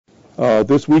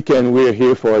This weekend we're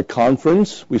here for a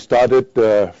conference. We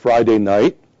started Friday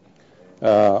night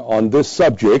on this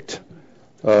subject.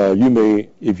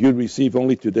 If you receive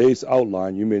only today's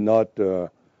outline, you may not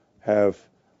have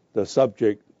the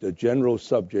subject, the general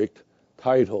subject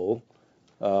title,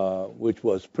 which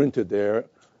was printed there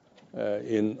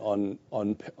on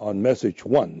message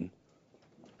 1.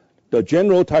 The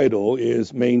general title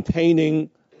is Maintaining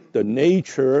the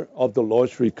Nature of the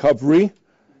Lord's Recovery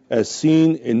as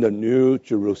Seen in the New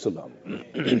Jerusalem.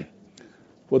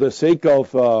 For the sake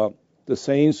of the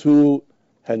saints who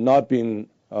had not been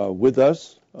with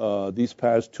us these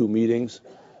past two meetings,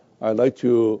 I'd like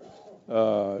to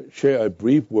share a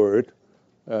brief word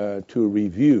to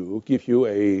review, give you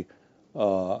a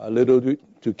little,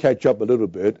 to catch up a little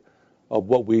bit of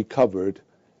what we covered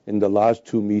in the last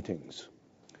two meetings.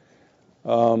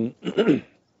 The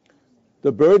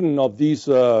burden of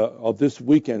this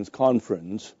weekend's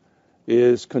conference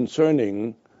is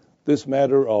concerning this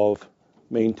matter of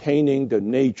maintaining the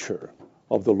nature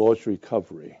of the Lord's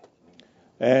recovery.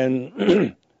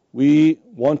 And we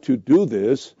want to do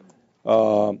this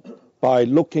by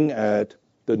looking at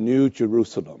the New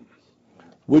Jerusalem,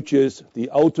 which is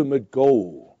the ultimate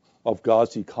goal of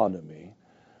God's economy,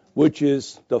 which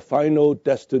is the final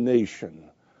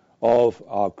destination of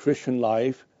our Christian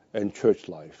life and church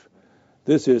life.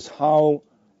 This is how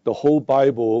the whole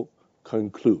Bible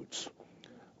concludes.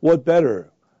 What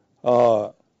better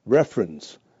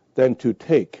reference than to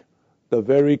take the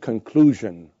very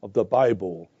conclusion of the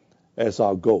Bible as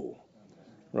our goal,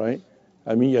 right?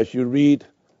 I mean, as you read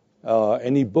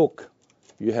any book,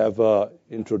 you have an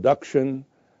introduction,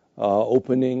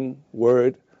 opening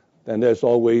word, then there's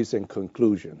always a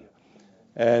conclusion.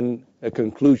 And a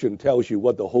conclusion tells you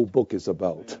what the whole book is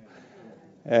about.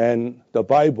 And the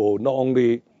Bible not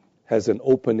only has an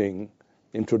opening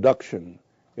introduction,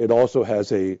 it also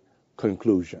has a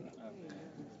conclusion.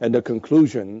 And the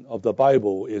conclusion of the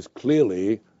Bible is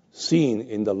clearly seen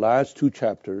in the last two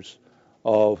chapters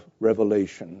of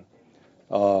Revelation,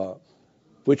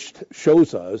 which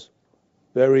shows us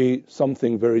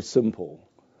something very simple,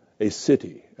 a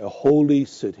city, a holy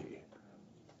city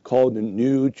called the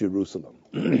New Jerusalem.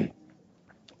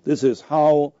 This is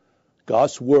how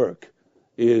God's work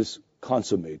is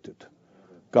consummated.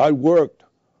 God worked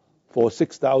for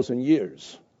 6,000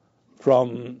 years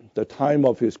from the time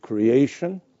of his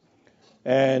creation,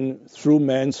 and through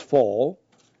man's fall,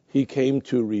 he came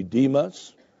to redeem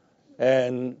us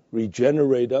and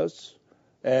regenerate us,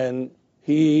 and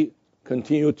he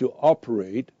continued to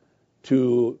operate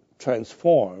to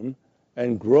transform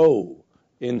and grow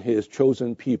in his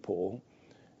chosen people,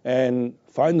 and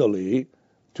finally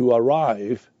to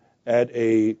arrive at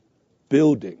a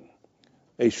building,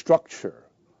 a structure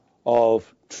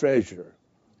of treasure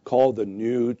called the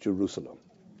New Jerusalem.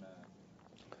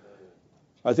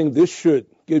 I think this should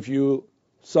give you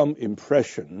some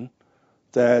impression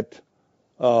that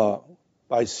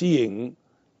by seeing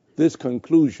this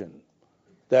conclusion,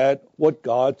 that what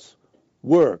God's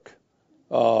work,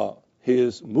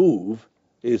 his move,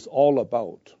 is all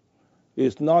about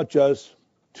is not just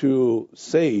to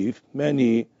save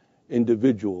many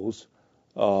individuals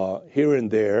here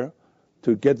and there,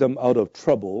 to get them out of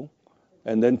trouble,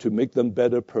 and then to make them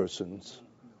better persons.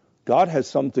 God has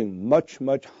something much,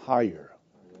 much higher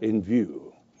in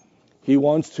view. He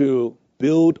wants to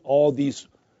build all these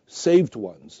saved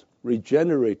ones,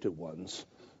 regenerated ones,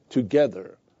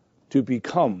 together to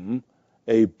become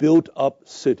a built-up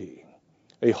city,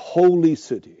 a holy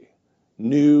city,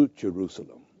 New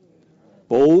Jerusalem,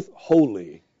 both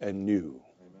holy and new,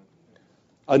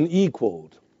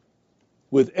 unequaled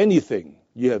with anything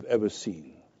you have ever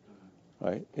seen.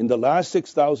 Right? In the last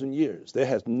 6,000 years, there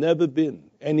has never been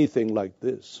anything like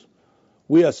this.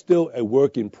 We are still a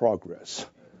work in progress.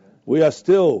 We are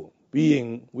still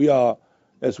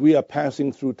as we are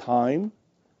passing through time,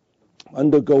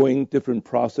 undergoing different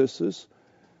processes,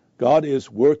 God is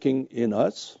working in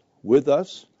us, with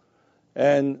us,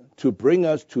 and to bring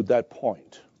us to that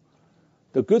point.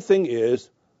 The good thing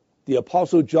is, the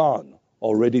Apostle John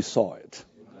already saw it.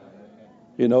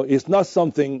 You know, it's not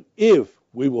something if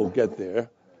we will get there.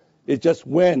 It's just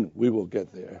when we will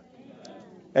get there.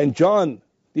 And John,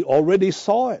 he already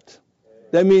saw it.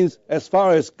 That means as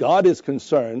far as God is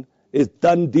concerned, it's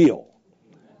done deal.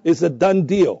 It's a done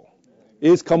deal.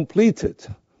 It's completed.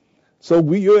 So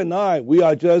you and I, we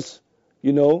are just,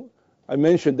 I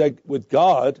mentioned that with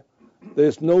God,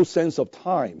 there's no sense of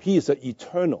time. He is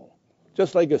eternal,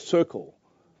 just like a circle.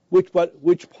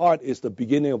 Which part is the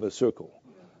beginning of a circle,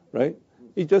 right?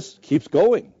 It just keeps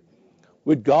going.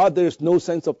 With God, there's no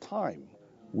sense of time.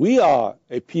 We are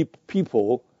a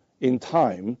people in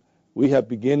time We have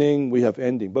beginning, we have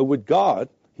ending. But with God,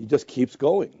 he just keeps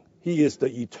going. He is the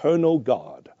eternal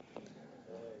God.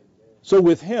 So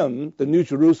with him, the New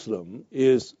Jerusalem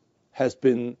has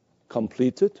been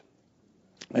completed.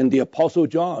 And the Apostle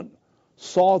John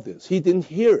saw this. He didn't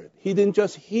hear it. He didn't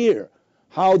just hear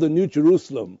how the New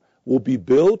Jerusalem will be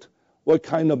built, what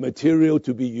kind of material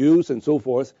to be used, and so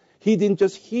forth. He didn't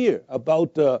just hear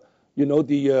about how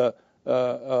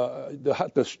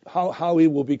it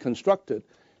will be constructed.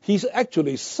 He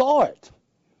actually saw it.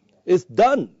 It's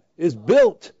done. It's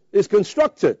built. It's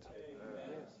constructed.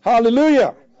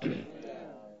 Hallelujah.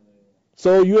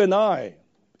 So you and I,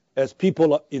 as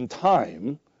people in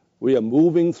time, we are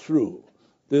moving through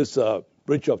this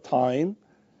bridge of time,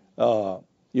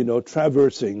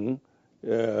 traversing,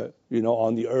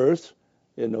 on the earth,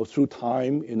 through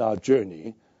time in our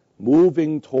journey,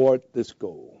 moving toward this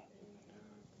goal.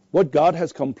 What God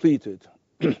has completed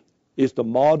is the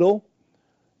model,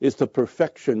 is the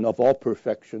perfection of all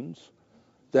perfections,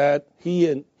 that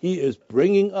He is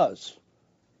bringing us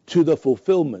to the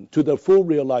fulfillment, to the full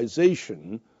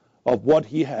realization of what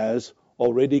He has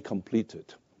already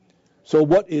completed. So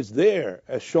what is there,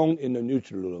 as shown in the New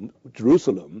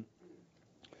Jerusalem,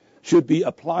 should be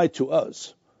applied to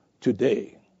us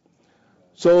today.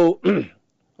 So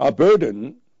our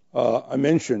burden, I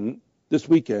mentioned this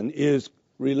weekend, is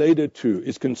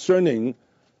concerning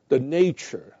the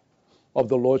nature of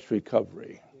the Lord's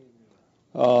recovery.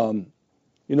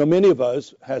 Many of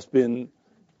us has been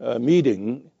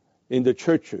meeting in the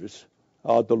churches,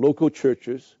 the local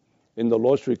churches, in the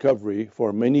Lord's recovery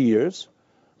for many years.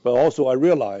 But also I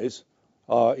realize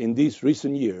in these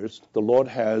recent years, the Lord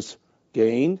has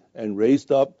gained and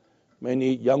raised up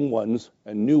many young ones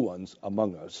and new ones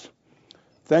among us.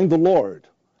 Thank the Lord,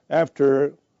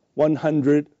 after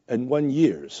 101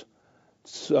 years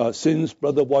since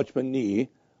Brother Watchman Nee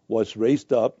was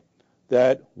raised up,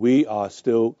 that we are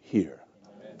still here.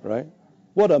 Amen. Right?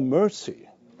 What a mercy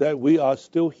that we are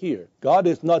still here. God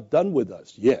is not done with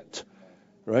us yet.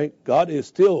 Right? God is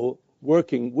still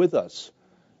working with us.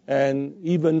 And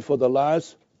even for the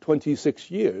last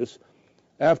 26 years,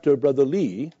 after Brother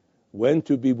Lee went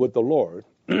to be with the Lord,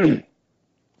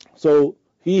 so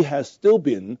he has still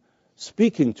been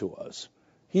speaking to us.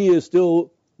 He is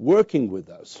still working with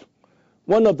us.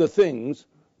 One of the things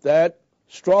that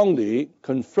strongly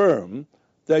confirm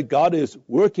that God is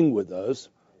working with us,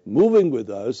 moving with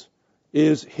us,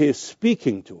 is His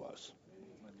speaking to us.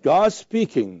 God's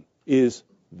speaking is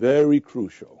very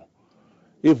crucial.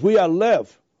 If we are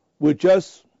left with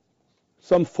just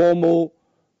some formal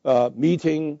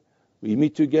meeting, we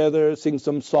meet together, sing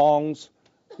some songs,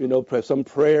 pray some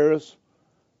prayers,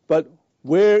 but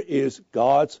where is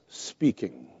God's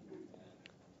speaking?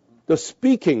 The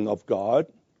speaking of God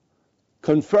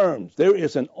confirms there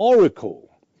is an oracle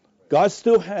God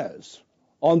still has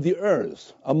on the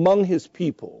earth among His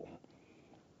people.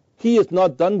 He is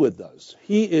not done with us.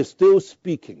 He is still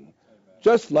speaking.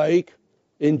 Just like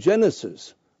in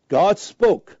Genesis, God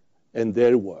spoke and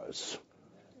there was.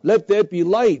 Let there be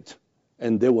light,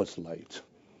 and there was light.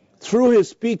 Through His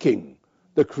speaking,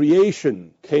 the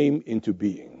creation came into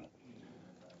being.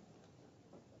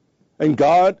 And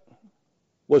God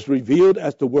was revealed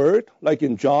as the Word, like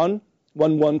in John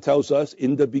 1:1 tells us,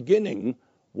 in the beginning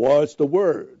was the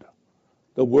Word.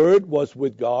 The Word was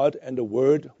with God, and the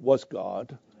Word was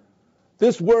God.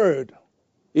 This Word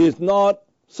is not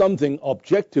something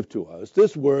objective to us.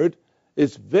 This Word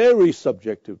is very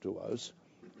subjective to us.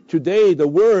 Today, the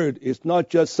Word is not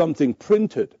just something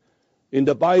printed in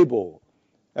the Bible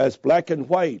as black and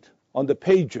white on the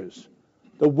pages.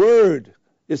 The Word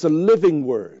is a living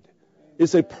Word.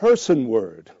 It's a person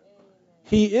Word.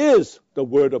 He is the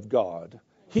Word of God.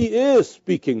 He is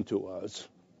speaking to us.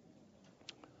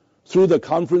 Through the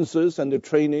conferences and the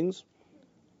trainings,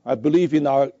 I believe in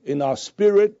our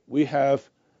spirit, we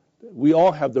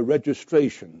all have the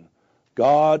registration.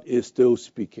 God is still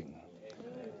speaking.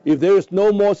 If there is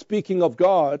no more speaking of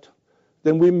God,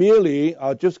 then we merely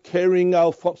are just carrying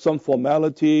out some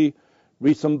formality,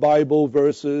 read some Bible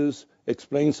verses,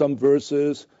 explain some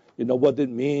verses, what it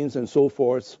means and so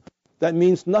forth. That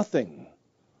means nothing.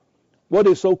 What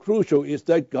is so crucial is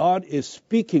that God is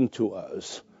speaking to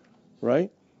us,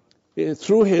 right?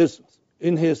 Through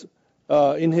in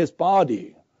his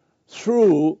body,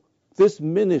 through this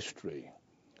ministry.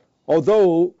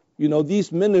 Although,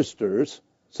 these ministers,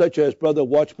 such as Brother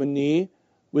Watchman Nee,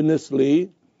 Witness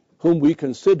Lee, whom we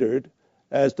considered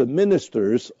as the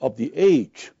ministers of the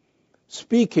age,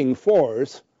 speaking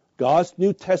forth God's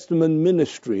New Testament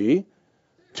ministry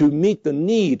to meet the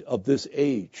need of this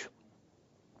age.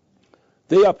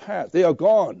 They are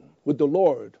gone with the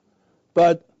Lord,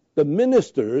 but the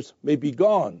ministers may be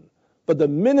gone, but the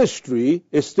ministry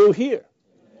is still here.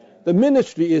 The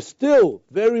ministry is still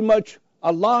very much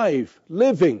alive,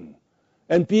 living,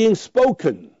 and being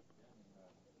spoken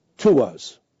to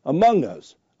us, among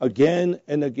us, again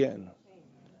and again.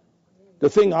 The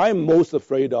thing I'm most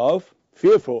afraid of,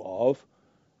 fearful of,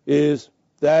 is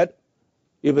that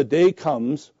if a day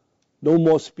comes, no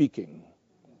more speaking,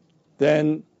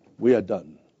 then we are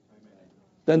done.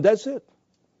 Then that's it.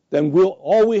 Then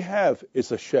all we have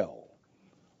is a shell.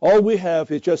 All we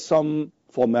have is just some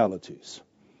formalities.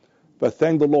 But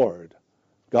thank the Lord,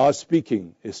 God's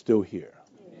speaking is still here.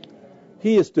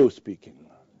 He is still speaking.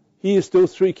 He is still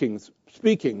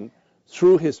speaking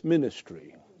through his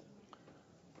ministry.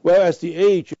 Well, as the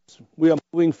ages, we are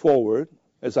moving forward.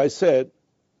 As I said,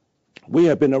 we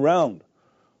have been around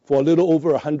for a little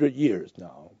over 100 years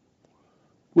now,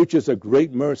 which is a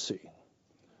great mercy.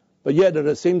 But yet at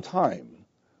the same time,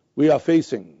 we are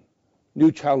facing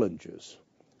new challenges,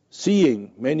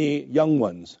 seeing many young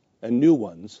ones and new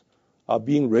ones are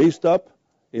being raised up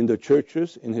in the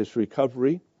churches in his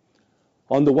recovery,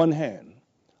 on the one hand.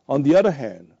 On the other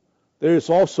hand, there is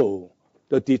also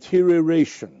the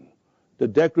deterioration, the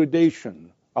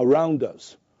degradation around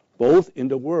us, both in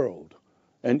the world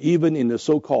and even in the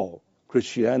so-called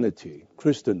Christianity,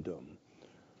 Christendom.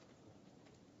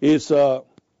 It's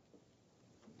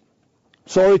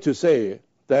sorry to say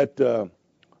that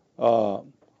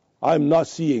I'm not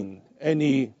seeing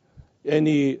any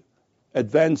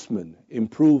advancement,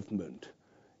 improvement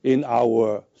in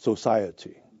our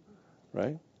society,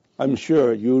 right? I'm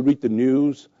sure you read the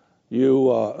news, you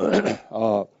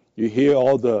hear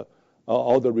all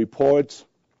the reports.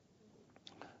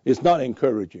 It's not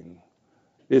encouraging.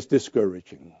 It's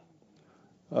discouraging.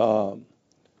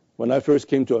 When I first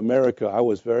came to America, I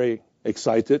was very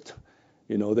excited.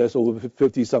 You know, that's over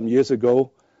 50-some years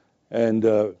ago, and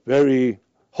very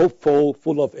hopeful,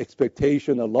 full of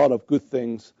expectation, a lot of good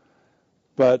things.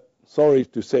 But sorry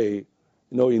to say,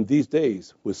 you know, in these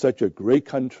days, with such a great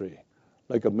country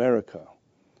like America,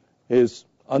 is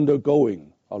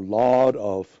undergoing a lot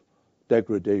of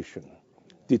degradation,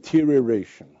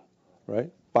 deterioration,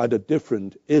 right? By the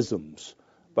different isms,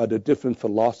 by the different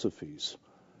philosophies.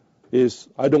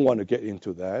 I don't want to get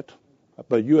into that,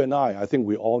 but you and I think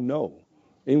we all know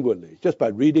inwardly. Just by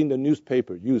reading the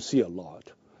newspaper, you see a lot.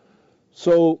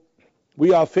 So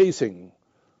we are facing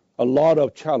a lot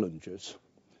of challenges,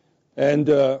 and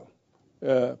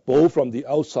both from the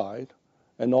outside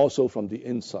and also from the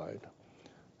inside.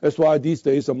 That's why these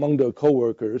days among the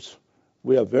co-workers,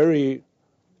 we are very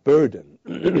burdened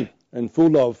and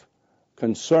full of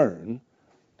concern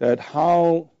that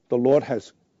how the Lord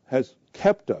has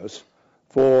kept us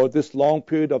for this long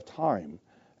period of time.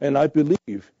 And I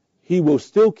believe he will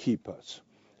still keep us.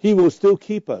 He will still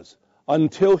keep us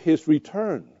until his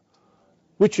return,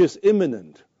 which is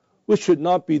imminent, which should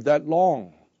not be that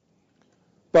long.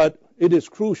 But it is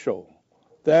crucial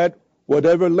that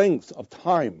whatever length of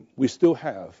time we still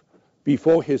have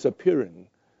before his appearing,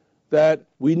 that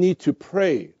we need to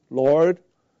pray, Lord,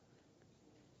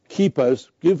 keep us,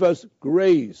 give us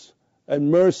grace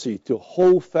and mercy to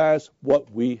hold fast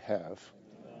what we have.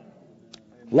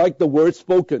 Like the word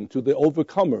spoken to the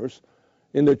overcomers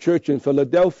in the church in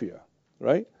Philadelphia,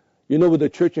 right? You know, with the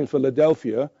church in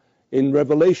Philadelphia, in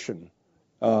Revelation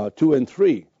 2 and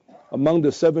 3, among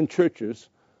the 7 churches,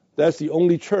 that's the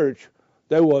only church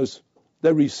that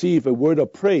received a word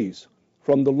of praise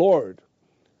from the Lord.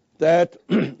 That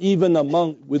even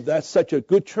with that such a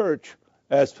good church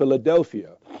as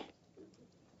Philadelphia,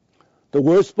 the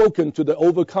word spoken to the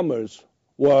overcomers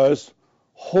was,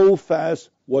 hold fast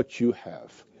what you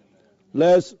have,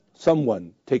 lest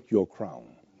someone take your crown.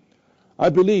 I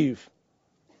believe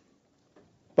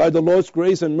by the Lord's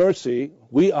grace and mercy,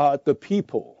 we are the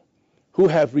people who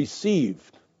have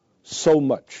received so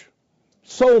much,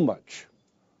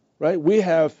 right? We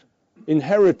have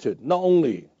inherited not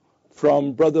only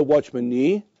from Brother Watchman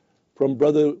Nee, from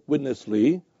Brother Witness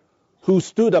Lee, who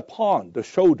stood upon the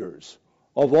shoulders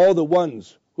of all the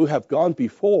ones who have gone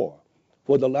before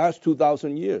for the last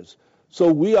 2,000 years.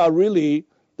 So we are really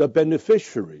the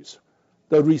beneficiaries,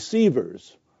 the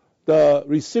receivers, the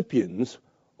recipients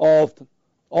of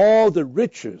all the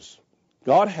riches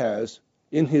God has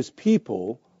in his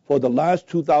people for the last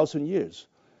 2,000 years.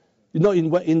 You know,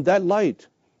 in that light,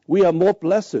 we are more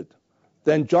blessed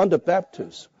than John the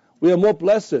Baptist. We are more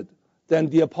blessed than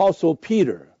the Apostle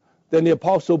Peter, than the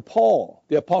Apostle Paul,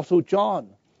 the Apostle John,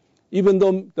 even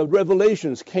though the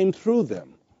revelations came through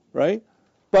them, right?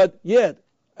 But yet,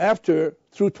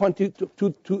 through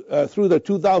the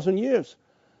 2,000 years,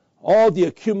 all the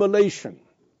accumulation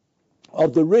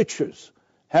of the riches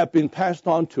have been passed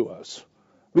on to us.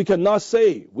 We cannot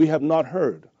say we have not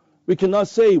heard. We cannot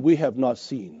say we have not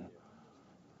seen.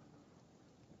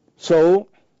 So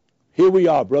here we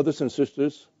are, brothers and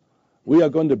sisters. We are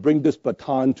going to bring this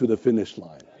baton to the finish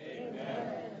line.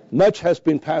 Amen. Much has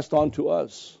been passed on to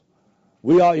us.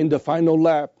 We are in the final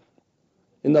lap,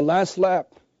 in the last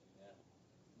lap.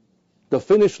 The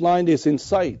finish line is in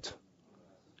sight.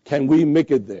 Can we make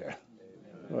it there?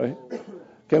 Right?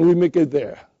 Can we make it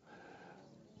there?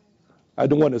 I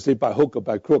don't want to say by hook or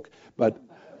by crook, but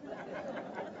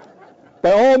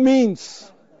by all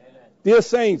means, dear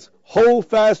saints, hold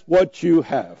fast what you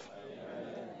have.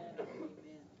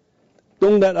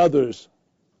 Don't let others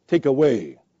take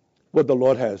away what the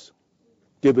Lord has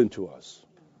given to us.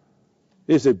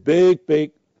 It's a big,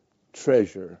 big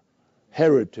treasure,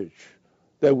 heritage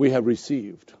that we have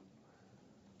received.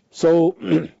 So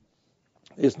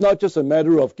it's not just a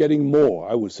matter of getting more,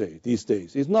 I would say, these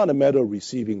days. It's not a matter of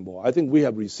receiving more. I think we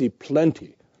have received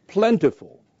plenty,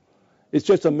 plentiful. It's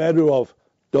just a matter of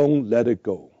don't let it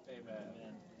go.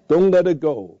 Amen. Don't let it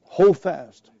go. Hold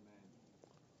fast.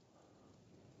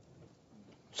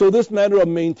 So this matter of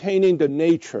maintaining the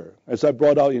nature, as I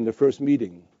brought out in the first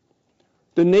meeting,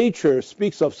 the nature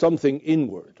speaks of something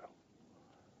inward.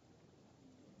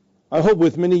 I hope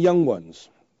with many young ones,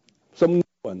 some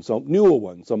newer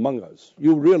ones among us,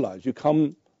 you realize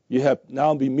you have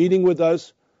now been meeting with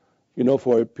us,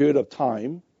 for a period of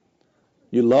time.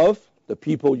 You love the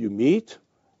people you meet.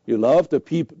 You love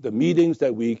the meetings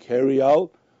that we carry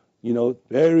out,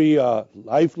 very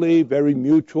lively, very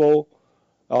mutual,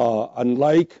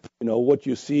 unlike, what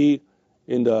you see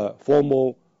in the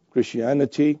formal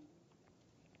Christianity.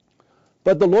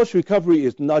 But the Lord's recovery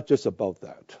is not just about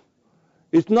that.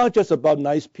 It's not just about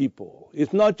nice people.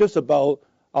 It's not just about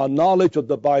our knowledge of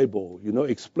the Bible,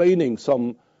 explaining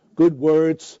some good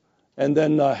words and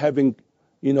then having,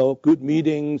 good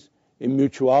meetings in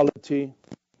mutuality.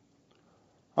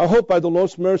 I hope by the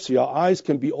Lord's mercy our eyes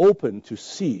can be open to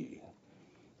see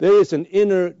there is an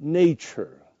inner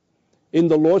nature in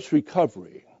the Lord's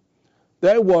recovery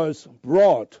that was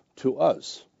brought to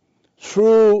us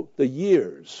through the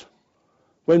years.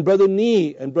 When Brother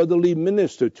Nee and Brother Lee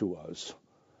ministered to us,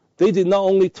 they did not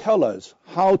only tell us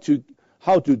how to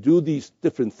do these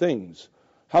different things,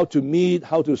 how to meet,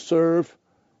 how to serve.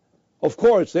 Of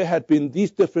course, there had been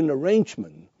these different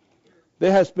arrangements.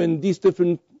 There has been these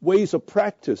different ways of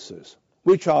practices,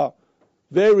 which are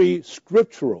very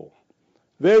scriptural,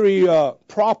 very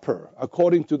proper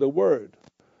according to the Word.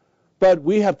 But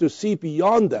we have to see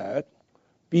beyond that,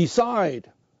 underneath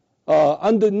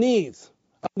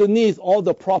all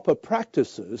the proper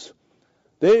practices,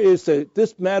 there is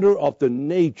this matter of the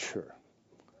nature.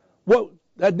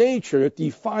 That nature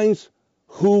defines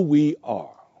who we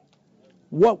are,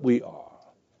 what we are.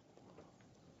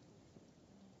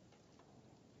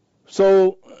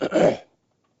 So,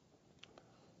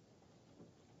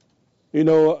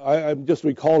 I'm just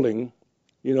recalling,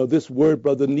 this word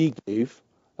Brother Nee gave,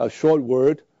 a short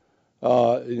word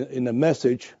in a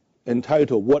message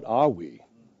entitled, "What Are We?"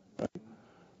 Right?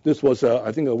 This was,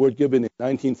 I think, a word given in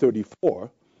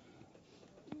 1934.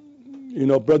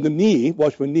 Brother Nee,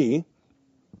 Watchman Nee,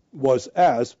 was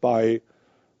asked by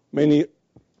many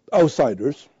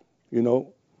outsiders,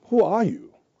 who are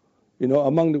you?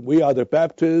 We are the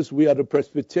Baptists, we are the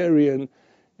Presbyterian,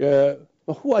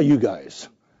 who are you guys?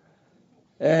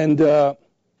 And,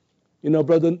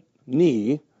 Brother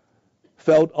Nee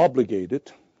felt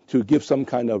obligated to give some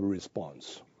kind of a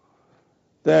response.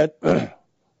 That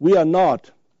we are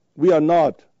not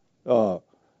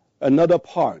another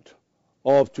part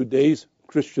of today's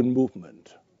Christian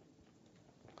movement.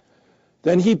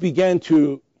 Then he began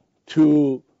to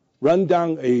run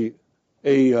down a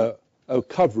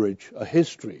coverage, a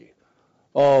history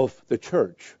of the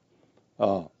church.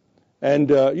 I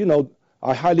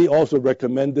highly also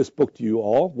recommend this book to you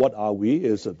all. What Are We?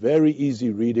 Is a very easy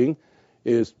reading.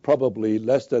 Is probably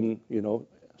less than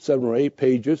 7 or 8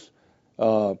 pages,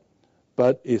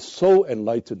 but it's so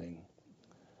enlightening.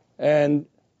 And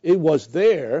it was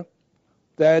there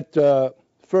that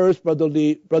first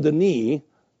Brother Nee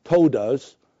told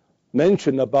us,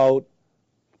 mentioned about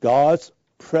God's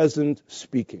present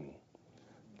speaking.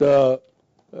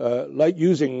 Like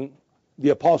using the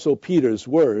Apostle Peter's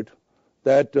word,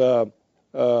 that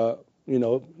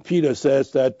Peter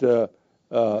says that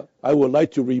I would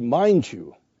like to remind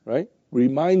you, right?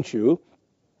 Remind you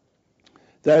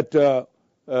that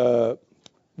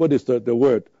what is the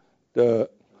word? The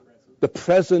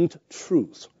present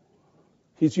truth.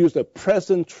 He's used the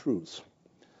present truth.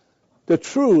 The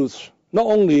truth not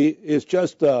only is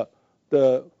just the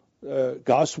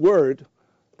God's word.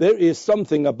 there is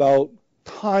something about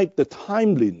time, the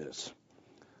timeliness.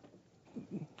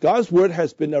 God's word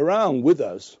has been around with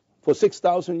us for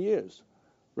 6,000 years,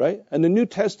 right? And the New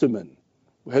Testament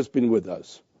has been with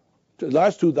us the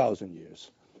last 2,000 years.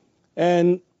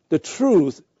 And the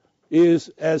truth is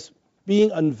as being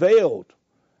unveiled.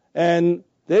 And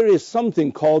there is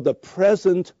something called the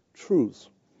present truth,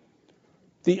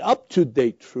 the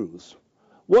up-to-date truth.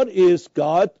 What is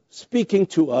God speaking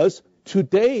to us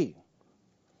today?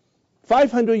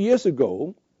 500 years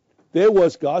ago, there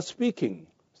was God speaking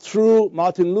through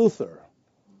Martin Luther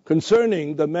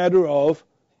concerning the matter of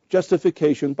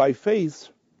justification by faith.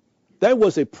 That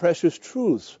was a precious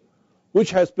truth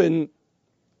which has been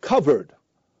covered,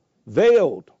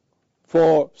 veiled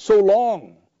for so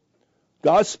long.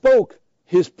 God spoke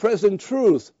his present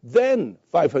truth then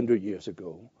 500 years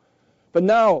ago. But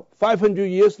now, 500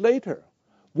 years later,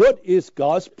 what is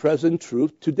God's present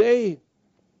truth today?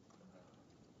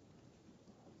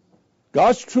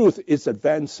 God's truth is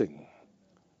advancing,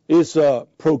 is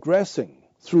progressing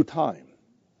through time.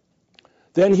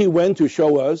 Then he went to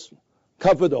show us,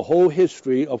 cover the whole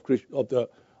history of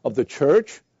the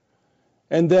church,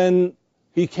 and then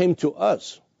he came to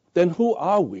us. Then who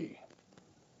are we?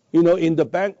 In the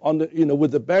back,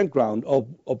 with the background of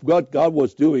what God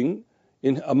was doing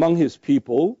among his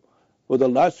people for the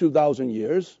last 2,000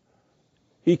 years,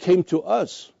 he came to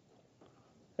us.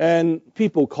 And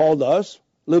people called us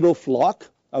little flock.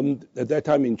 At that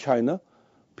time in China,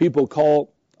 people called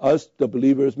us, the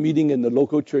believers meeting in the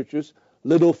local churches,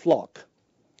 little flock.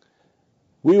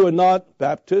 We were not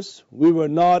Baptists. We were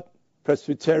not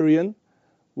Presbyterian.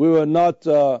 We were not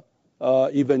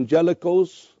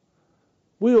evangelicals.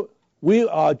 We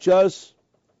are just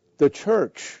the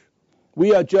church.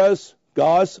 We are just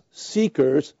God's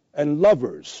seekers and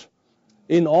lovers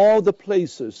in all the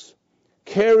places,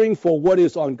 caring for what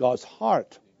is on God's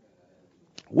heart.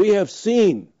 We have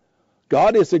seen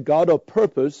God is a God of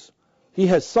purpose. He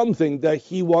has something that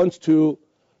he wants to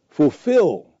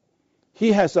fulfill.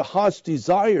 He has a heart's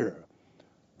desire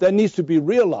that needs to be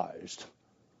realized.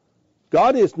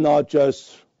 God is not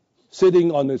just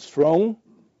sitting on his throne,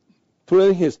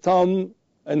 twiddling his thumb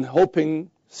and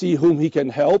hoping, see whom he can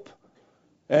help,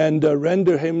 and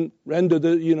render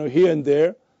here and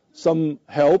there some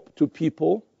help to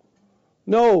people.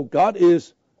 No, God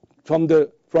is from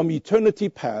eternity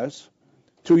past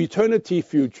to eternity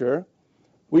future.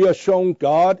 We are shown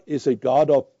God is a God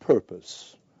of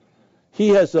purpose. He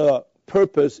has a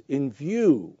purpose in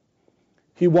view.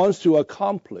 He wants to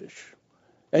accomplish.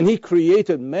 And he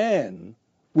created man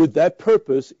with that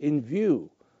purpose in view.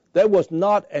 That was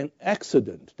not an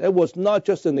accident. That was not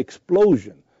just an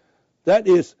explosion. That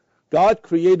is, God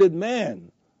created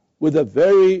man with a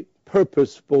very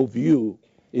purposeful view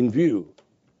in view.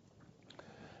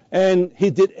 And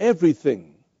he did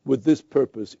everything with this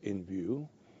purpose in view.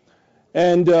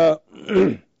 And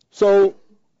so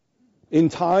in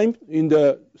time,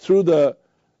 through the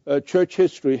church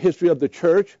history of the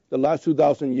church, the last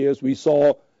 2,000 years, we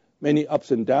saw many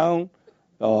ups and downs.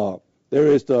 There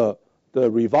is the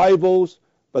revivals,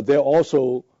 but there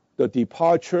also the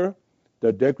departure,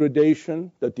 the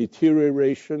degradation, the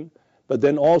deterioration, but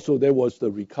then also there was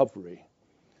the recovery.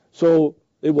 So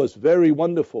it was very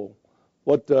wonderful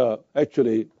what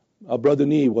actually our Brother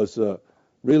Nee was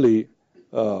really,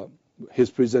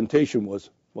 his presentation was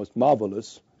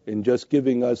marvelous in just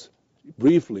giving us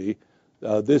briefly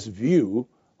this view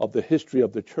of the history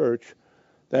of the church.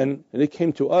 And it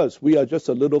came to us. We are just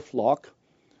a little flock.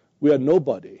 We are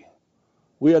nobody.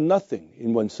 We are nothing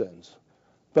in one sense.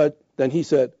 But then he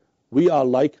said, we are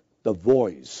like the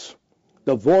voice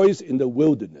in the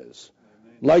wilderness,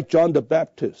 Amen. Like John the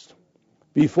Baptist.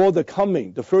 Before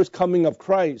the first coming of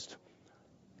Christ,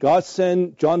 God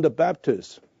sent John the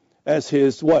Baptist as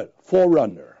his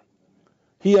forerunner.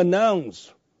 He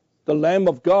announced the Lamb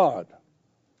of God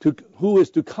who is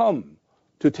to come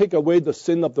to take away the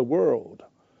sin of the world.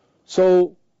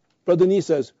 So Brother Nee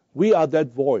says, we are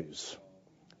that voice.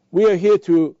 We are here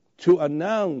to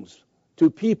announce to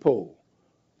people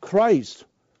Christ,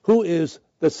 who is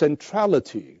the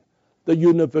centrality, the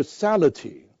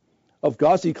universality of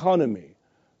God's economy.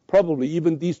 Probably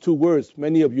even these two words,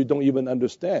 many of you don't even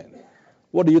understand.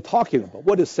 What are you talking about?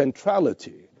 What is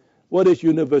centrality? What is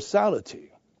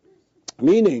universality?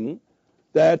 Meaning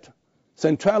that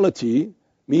centrality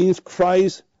means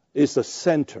Christ is the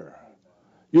center.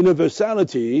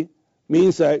 Universality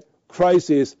means that Christ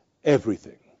is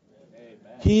everything.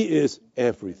 Amen. He is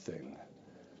everything.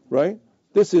 Right?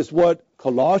 This is what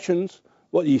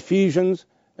Ephesians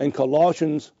and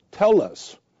Colossians tell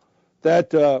us,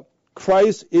 that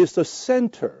Christ is the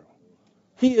center.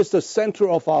 He is the center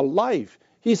of our life.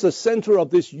 He's the center of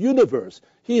this universe.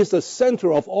 He is the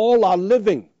center of all our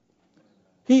living.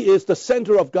 He is the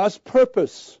center of God's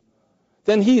purpose.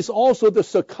 Then he is also the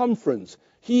circumference.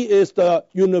 He is the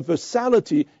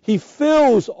universality. He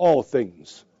fills all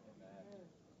things.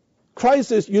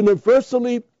 Christ is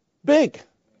universally big.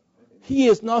 He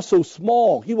is not so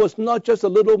small. He was not just a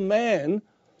little man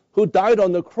who died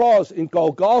on the cross in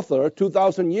Golgotha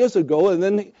 2,000 years ago, and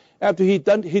then after he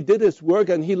did his work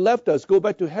and he left us, go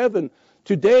back to heaven.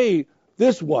 Today,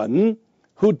 this one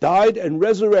who died and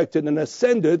resurrected and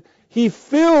ascended, he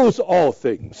fills all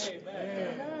things.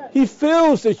 Amen. He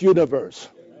fills this universe.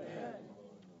 Amen.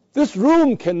 This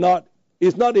room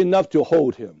is not enough to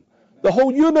hold him. The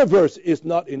whole universe is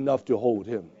not enough to hold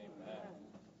him. Amen.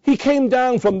 He came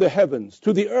down from the heavens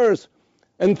to the earth,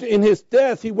 and in his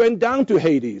death, he went down to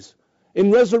Hades. In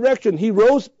resurrection, he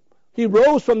rose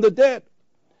from the dead.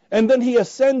 And then he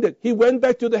ascended. He went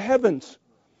back to the heavens.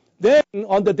 Then,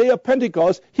 on the day of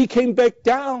Pentecost, he came back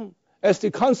down as the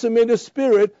consummated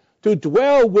Spirit to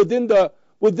dwell within the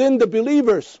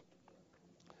believers.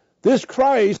 This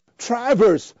Christ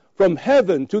traversed from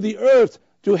heaven to the earth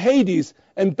to Hades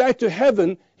and back to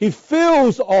heaven. He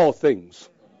fills all things.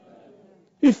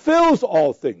 He fills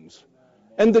all things.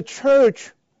 And the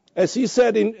church, as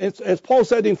Paul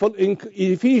said in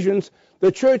Ephesians,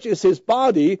 the church is his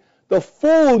body, the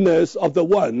fullness of the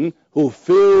one who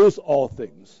fills all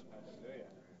things.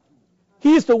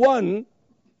 He is the one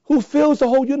who fills the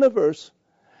whole universe.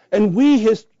 And we,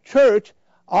 his church,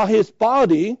 are his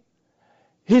body,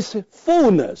 his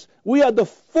fullness. We are the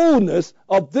fullness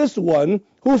of this one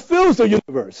who fills the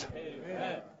universe.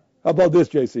 Amen. How about this,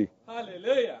 JC?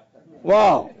 Hallelujah.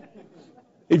 Wow.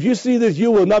 If you see this,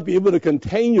 you will not be able to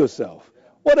contain yourself.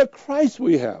 What a Christ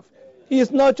we have. He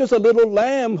is not just a little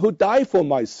lamb who died for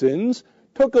my sins,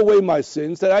 took away my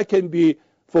sins, that I can be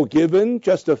forgiven,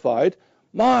 justified.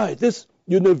 This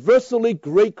universally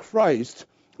great Christ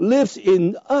lives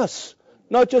in us,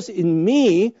 not just in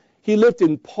me. He lived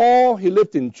in Paul, he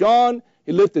lived in John,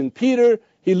 he lived in Peter,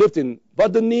 he lived in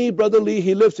Brother Lee,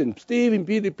 he lives in Steve, and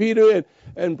Peter,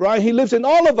 and Brian. He lives in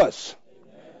all of us.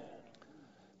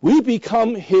 We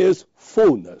become his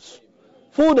fullness.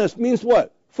 Fullness means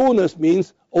what? Fullness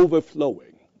means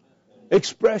overflowing.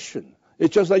 Expression.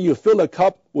 It's just like you fill a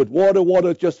cup with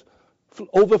water just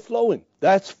overflowing.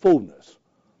 That's fullness.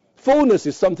 Fullness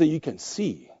is something you can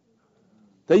see.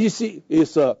 That you see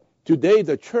is today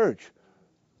the church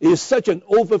is such an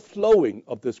overflowing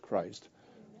of this Christ.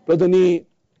 Brother Nee,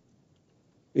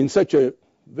 in such a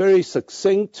very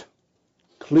succinct,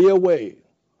 clear way,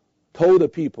 told the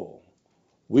people,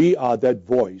 we are that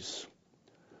voice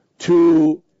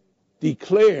to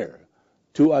declare,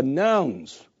 to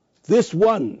announce this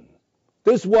one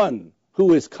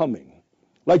who is coming.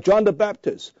 Like John the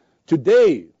Baptist,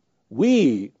 today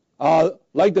we are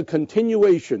like the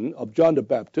continuation of John the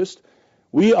Baptist.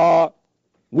 We are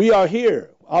here.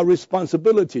 Our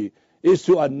responsibility is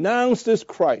to announce this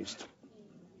Christ.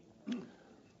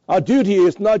 Our duty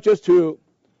is not just to,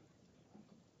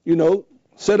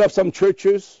 set up some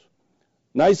churches,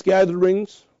 nice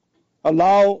gatherings,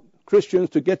 allow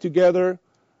Christians to get together,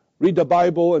 read the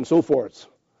Bible, and so forth.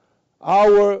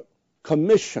 Our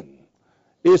commission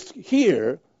is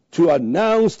here to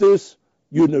announce this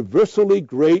universally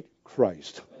great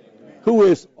Christ, Amen. Who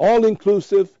is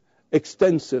all-inclusive,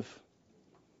 extensive.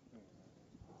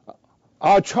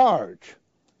 Our charge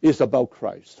is about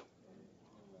Christ.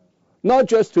 Not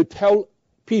just to tell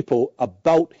people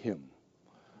about him.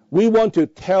 We want to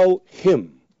tell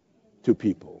him to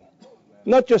people.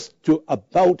 Not just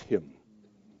about him.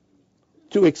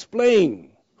 To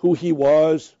explain who he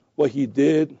was, what he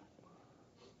did.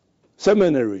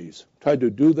 Seminaries try to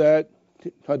do that,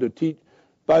 try to teach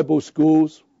Bible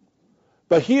schools.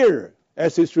 But here,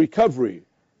 as his recovery,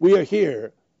 we are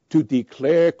here to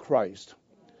declare Christ,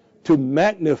 to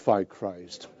magnify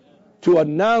Christ, to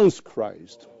announce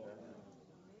Christ.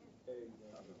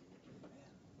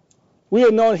 We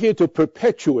are not here to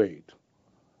perpetuate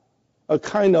a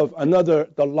kind of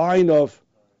the line of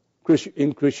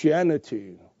in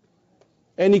Christianity,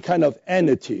 any kind of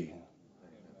entity.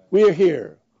 We are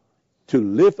here to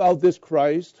live out this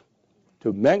Christ,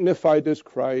 to magnify this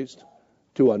Christ,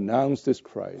 to announce this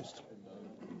Christ.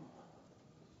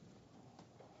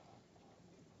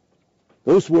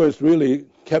 Those words really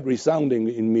kept resounding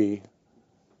in me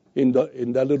in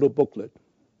that little booklet.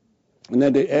 And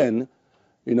at the end,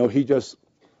 he just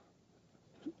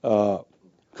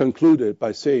concluded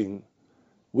by saying,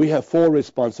 we have 4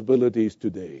 responsibilities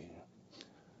today.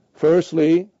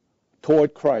 Firstly,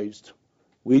 toward Christ,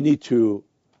 we need to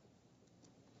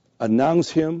announce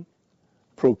him,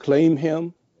 proclaim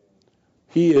him.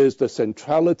 He is the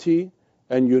centrality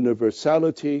and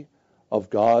universality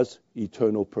of God's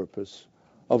eternal purpose,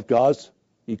 of God's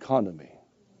economy.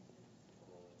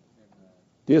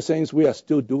 Dear saints, we are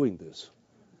still doing this.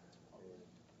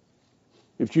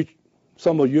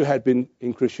 Some of you had been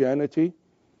in Christianity,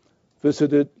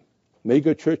 visited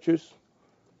mega churches,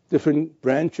 different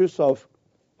branches of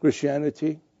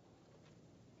Christianity,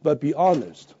 but be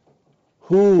honest,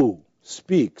 who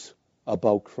speaks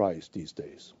about Christ these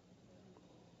days?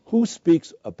 Who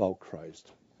speaks about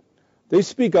Christ? They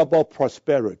speak about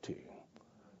prosperity.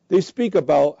 They speak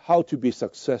about how to be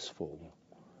successful,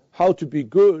 how to be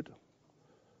good.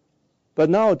 But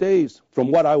nowadays,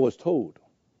 from what I was told,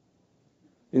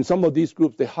 in some of these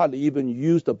groups, they hardly even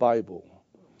use the Bible.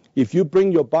 If you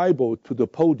bring your Bible to the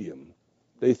podium,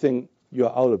 they think you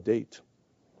are out of date.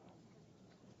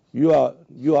 You are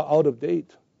out of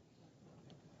date,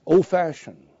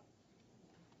 old-fashioned.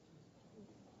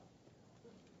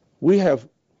 We have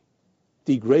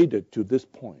degraded to this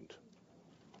point.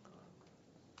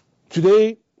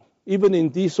 Today, even in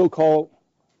these so-called,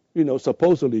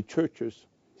 supposedly churches,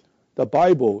 the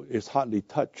Bible is hardly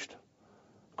touched.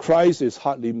 Christ is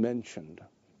hardly mentioned.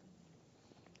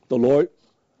 The Lord,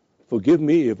 forgive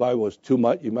me if I was too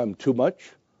much, if I'm too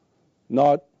much,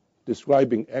 not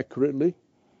describing accurately,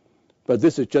 but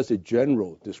this is just a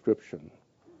general description.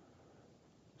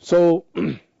 So,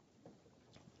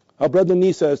 our brother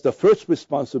Nee says the first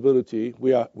responsibility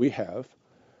we have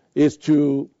is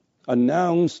to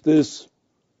announce this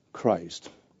Christ,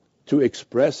 to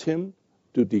express him,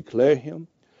 to declare him.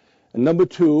 And number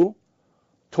two,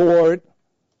 toward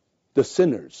the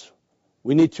sinners,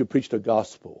 we need to preach the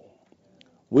gospel.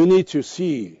 We need to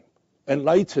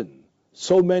enlighten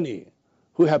so many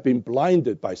who have been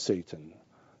blinded by Satan,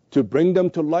 to bring them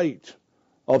to light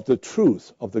of the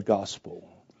truth of the gospel.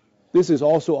 This is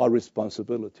also our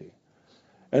responsibility.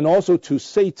 And also to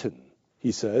Satan,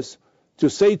 he says, to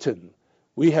Satan,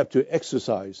 we have to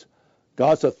exercise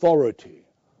God's authority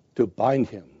to bind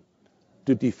him,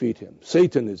 to defeat him.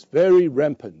 Satan is very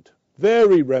rampant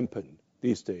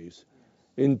these days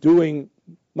in doing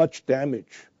much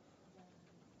damage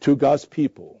to God's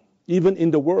people. Even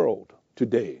in the world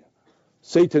today,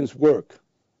 Satan's work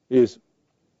is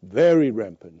very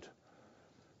rampant,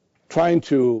 trying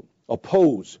to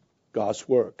oppose God's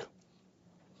work.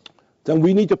 Then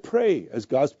we need to pray as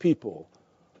God's people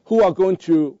who are going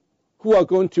to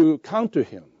counter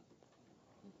him.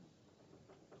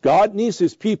 God needs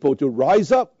his people to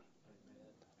rise up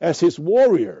as his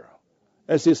warrior,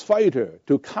 as his fighter,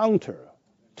 to counter,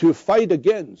 to fight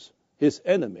against his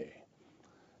enemy.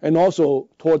 And also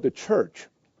toward the church,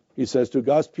 he says to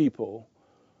God's people,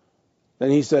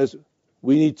 then he says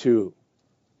we need to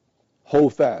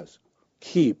hold fast,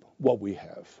 keep what we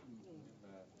have.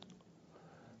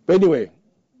 But anyway,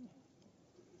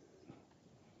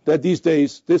 that these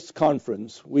days, this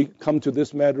conference, we come to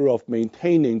this matter of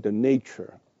maintaining the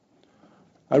nature.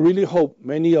 I really hope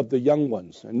many of the young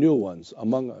ones and new ones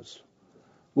among us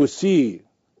will see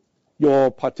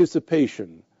your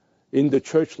participation in the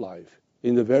church life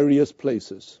in the various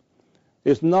places.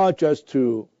 It's not just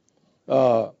to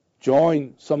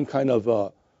join some kind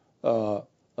of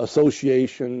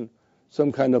association,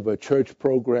 some kind of a church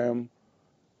program.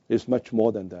 It's much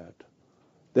more than that.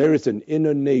 There is an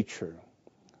inner nature.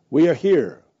 We are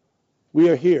here,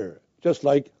 just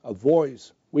like a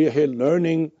voice. We are here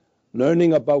learning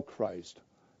about Christ,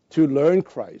 to learn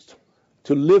Christ,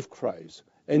 to live Christ,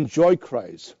 enjoy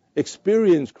Christ,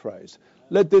 experience Christ.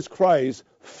 Let this Christ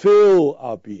fill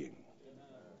our being.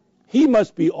 He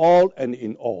must be all and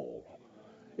in all.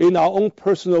 In our own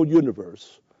personal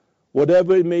universe,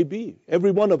 whatever it may be.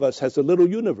 Every one of us has a little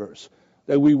universe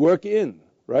that we work in,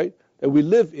 right? That we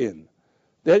live in.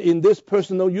 That in this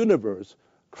personal universe,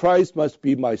 Christ must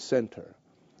be my center.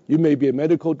 You may be a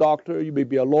medical doctor, you may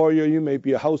be a lawyer, you may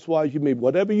be a housewife, you may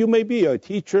whatever you may be, a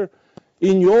teacher.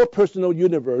 In your personal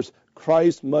universe,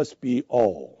 Christ must be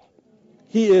all.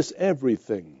 He is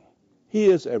everything. He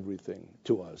is everything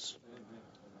to us.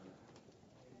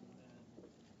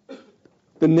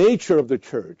 The nature of the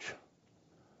church,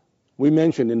 we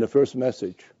mentioned in the first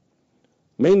message,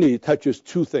 mainly touches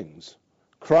two things.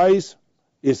 Christ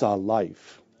is our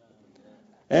life.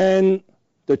 And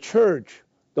the church,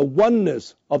 the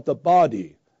oneness of the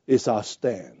body, is our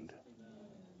stand.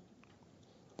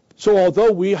 So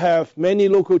although we have many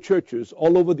local churches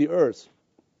all over the earth,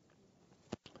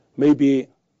 maybe,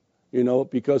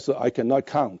 because I cannot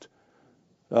count,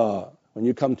 when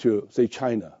you come to, say,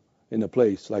 China, in a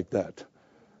place like that,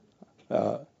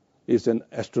 it's an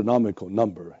astronomical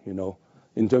number,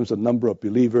 in terms of number of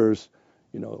believers,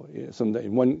 in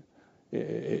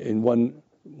one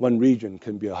region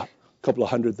can be a couple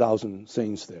of 100,000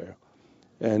 saints there,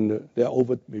 and there are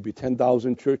over maybe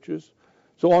 10,000 churches.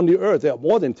 So on the earth, there are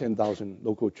more than 10,000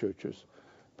 local churches.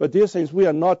 But dear saints, we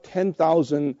are not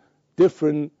 10,000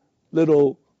 different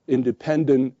little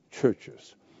independent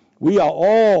churches. We are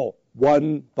all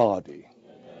one body.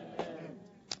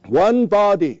 One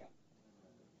body.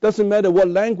 Doesn't matter what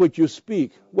language you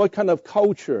speak, what kind of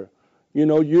culture, you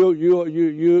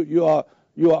are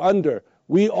under.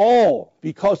 We all,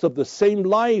 because of the same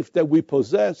life that we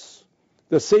possess,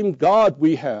 the same God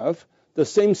we have, the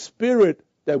same Spirit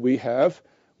that we have,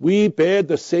 we bear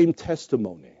the same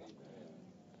testimony.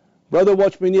 Brother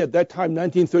Watchman, at that time,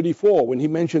 1934, when he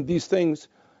mentioned these things,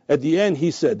 at the end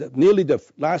he said, nearly the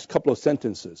last couple of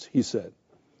sentences, he said,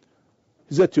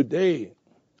 today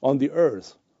on the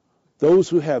earth, those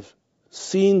who have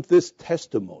seen this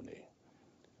testimony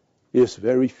is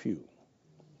very few.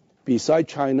 Beside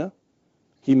China,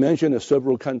 he mentioned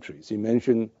several countries. He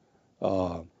mentioned,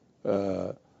 I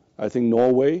think,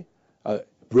 Norway,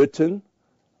 Britain,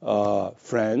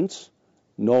 France,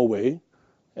 Norway,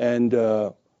 and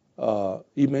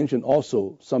he mentioned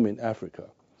also some in Africa.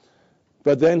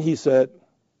 But then he said,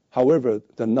 however,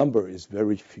 the number is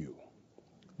very few.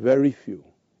 Very few.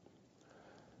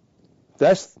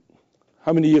 That's,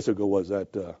 how many years ago was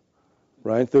that,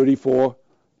 Ryan? 34?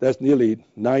 That's nearly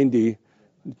 90,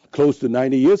 close to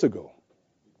 90 years ago.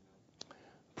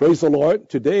 Praise the Lord.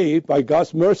 Today, by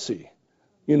God's mercy,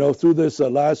 through this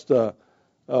last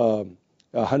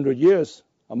 100 years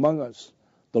among us,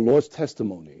 the Lord's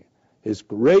testimony is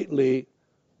greatly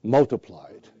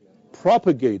multiplied,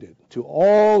 propagated to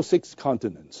all 6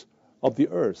 continents of the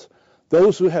earth.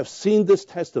 Those who have seen this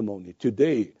testimony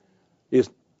today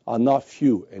are not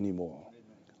few anymore.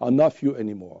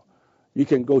 You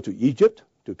can go to Egypt,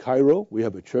 to Cairo. We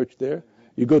have a church there.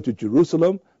 You go to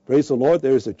Jerusalem. Praise the Lord.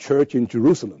 There is a church in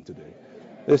Jerusalem today.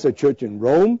 There's a church in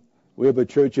Rome. We have a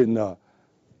church in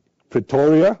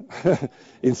Pretoria,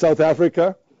 in South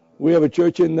Africa. We have a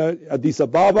church in Addis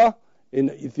Ababa, in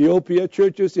Ethiopia,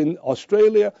 churches in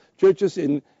Australia, churches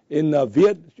in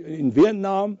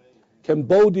Vietnam,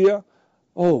 Cambodia.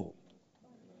 Oh,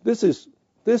 this is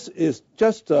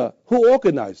just, who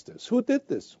organized this? Who did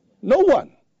this? No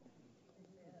one.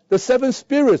 The 7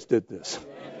 spirits did this.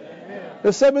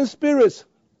 The 7 spirits,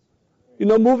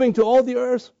 moving to all the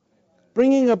earth,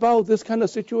 bringing about this kind of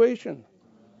situation.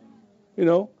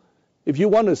 If you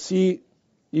want to see,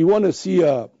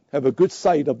 have a good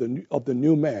sight of the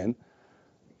new man,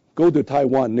 go to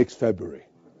Taiwan next February.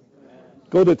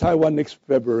 Go to Taiwan next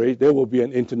February. There will be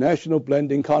an international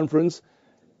blending conference,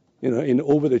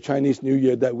 over the Chinese New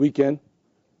Year that weekend.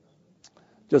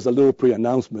 Just a little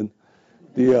pre-announcement.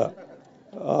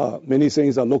 Many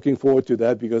things are looking forward to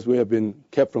that because we have been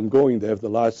kept from going there for the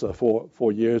last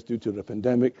 4 years due to the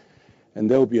pandemic. And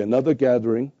there will be another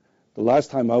gathering. The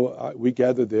last time we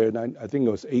gathered there, I think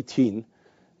it was 18,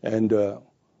 and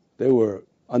they were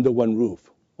under one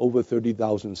roof, over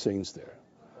 30,000 saints there.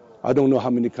 I don't know how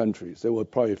many countries. There were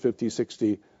probably 50,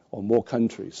 60 or more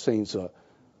countries, saints.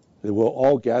 They were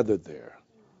all gathered there.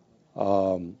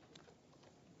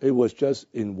 It was just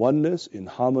in oneness, in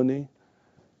harmony,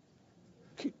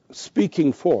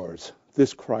 speaking forth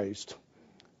this Christ,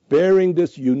 bearing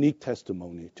this unique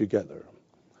testimony together.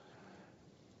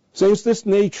 Since this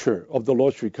nature of the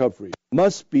Lord's recovery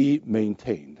must be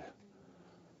maintained,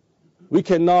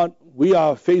 we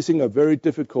are facing a very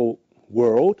difficult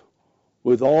world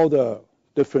with all the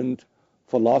different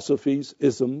philosophies,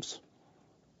 isms,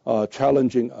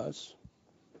 challenging us.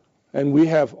 And we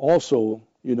have also,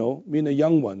 the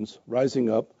young ones rising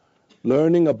up,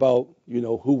 learning about,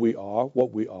 who we are,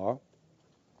 what we are.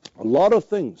 A lot of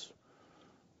things.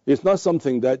 It's not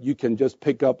something that you can just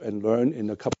pick up and learn in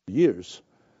a couple of years.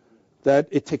 That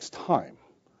it takes time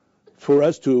for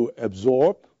us to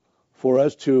absorb, for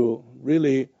us to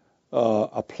really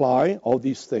apply all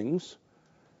these things,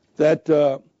 that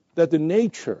the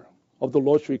nature of the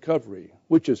Lord's recovery,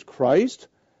 which is Christ,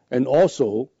 and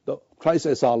also Christ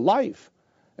as our life,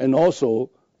 and also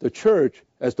the church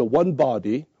as the one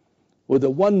body, with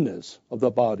the oneness of the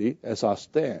body as our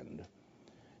stand.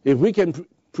 If we can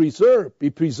be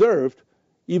preserved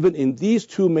even in these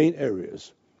 2 main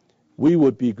areas, we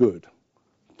would be good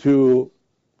to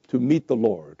meet the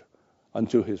Lord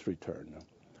until his return.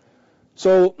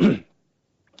 So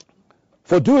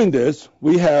for doing this,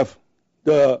 we have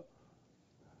our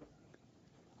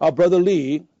brother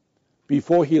Lee,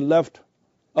 before he left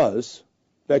us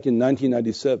back in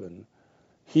 1997,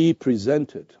 he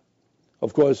presented,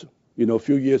 of course, a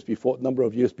number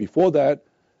of years before that,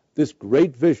 this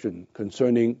great vision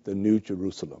concerning the New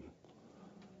Jerusalem.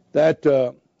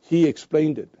 That he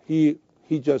explained it.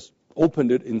 He just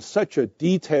opened it in such a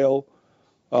detailed,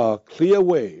 clear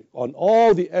way on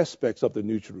all the aspects of the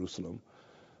New Jerusalem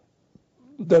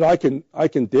that I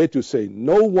can dare to say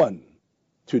no one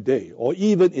today, or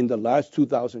even in the last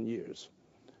 2,000 years,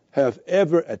 have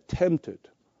ever attempted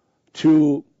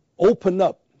to open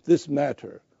up this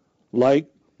matter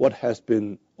like what has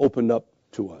been opened up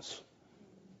to us.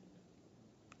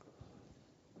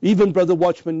 Even Brother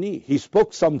Watchman Nee, he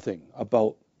spoke something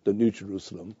about the New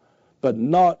Jerusalem, but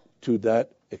not to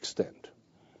that extent.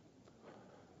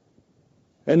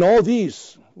 And all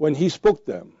these, when he spoke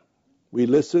them, we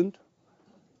listened,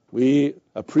 we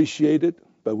appreciated,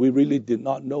 but we really did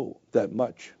not know that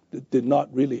much. It did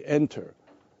not really enter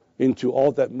into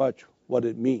all that much what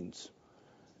it means.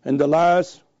 And the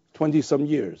last 20-some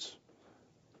years,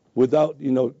 without,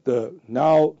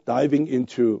 now diving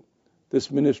into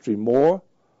this ministry more,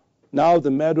 now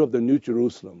the matter of the New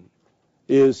Jerusalem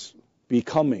is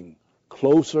becoming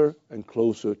closer and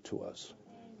closer to us.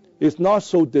 It's not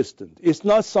so distant. It's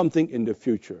not something in the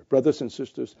future. Brothers and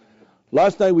sisters,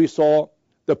 last night we saw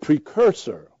the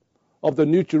precursor of the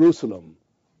New Jerusalem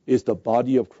is the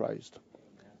body of Christ.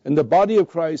 And the body of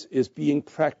Christ is being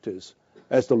practiced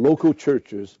as the local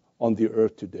churches on the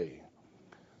earth today.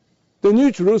 The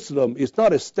New Jerusalem is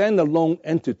not a standalone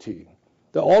entity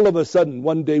that all of a sudden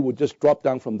one day would just drop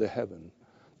down from the heaven.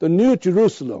 The New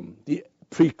Jerusalem, the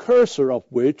precursor of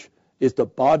which is the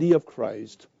body of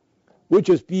Christ, which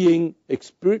is being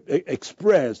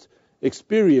experienced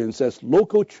as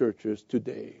local churches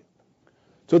today.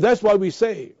 So that's why we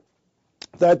say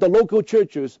that the local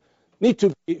churches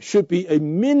should be a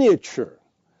miniature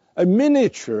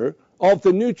of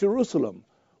the New Jerusalem.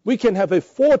 We can have a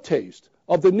foretaste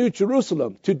of the New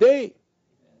Jerusalem today.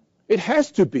 It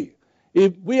has to be.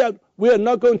 If we are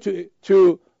not going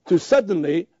to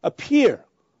suddenly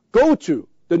go to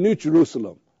the New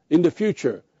Jerusalem in the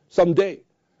future someday.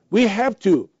 We have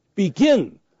to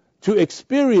begin to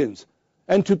experience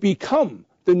and to become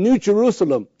the New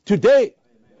Jerusalem today.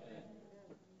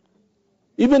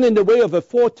 Even in the way of a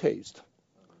foretaste,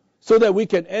 so that we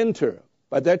can enter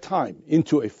by that time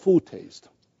into a full taste.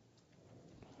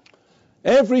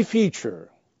 Every feature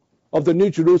of the New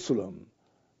Jerusalem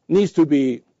needs to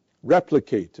be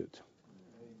replicated,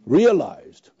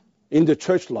 realized in the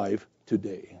church life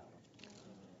today.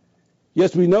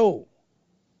 Yes, we know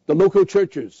the local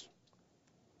churches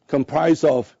comprise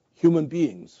of human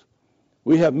beings.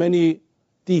 We have many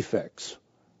defects.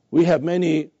 We have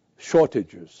many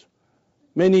shortages,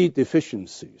 many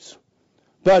deficiencies.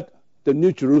 But the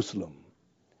New Jerusalem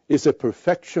is a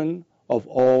perfection of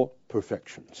all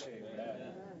perfections.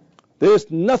 Amen. There is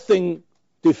nothing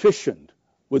deficient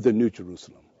with the New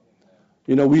Jerusalem.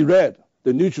 We read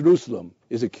the New Jerusalem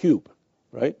is a cube,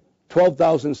 right?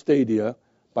 12,000 stadia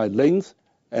by length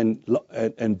and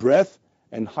breadth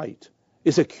and height.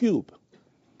 It's a cube.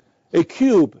 A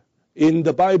cube in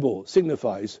the Bible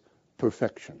signifies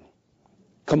perfection,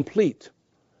 complete.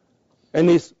 And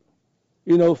it's,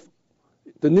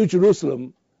 the New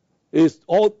Jerusalem is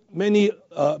many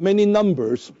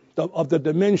numbers of the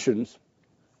dimensions.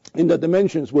 In the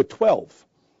dimensions were 12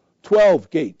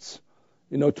 gates,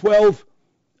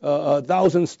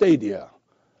 12,000 stadia.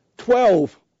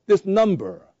 12, this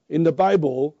number in the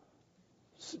Bible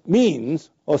means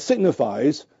or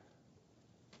signifies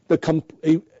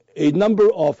a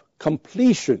number of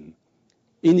completion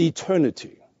in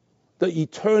eternity, the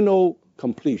eternal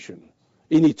completion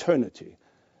in eternity,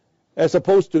 as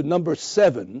opposed to number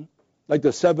 7, like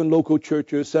the 7 local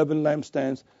churches, 7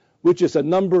 lampstands, which is a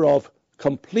number of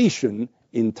completion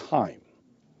in time.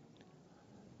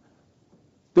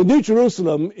 The New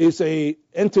Jerusalem is an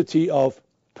entity of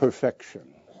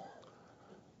perfection.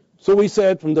 So we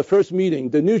said from the first meeting,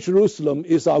 the New Jerusalem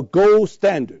is our gold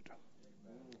standard.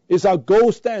 It's our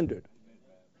gold standard.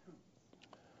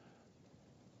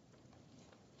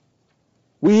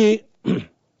 We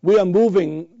are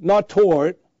moving not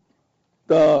toward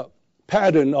the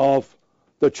pattern of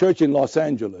the church in Los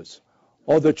Angeles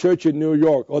or the church in New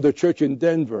York or the church in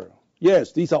Denver.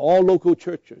 Yes, these are all local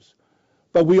churches.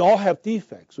 But we all have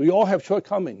defects. We all have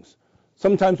shortcomings.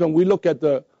 Sometimes when we look at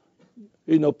the,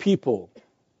 people,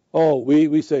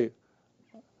 we say,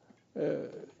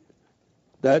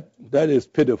 that is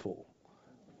pitiful.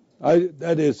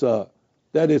 That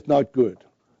is not good.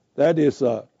 That is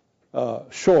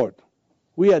short.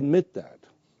 We admit that.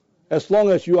 As long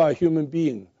as you are a human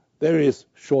being, there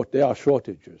are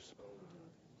shortages.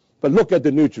 But look at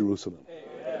the New Jerusalem.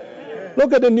 Amen.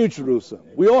 Look at the New Jerusalem.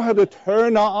 We all have to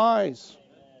turn our eyes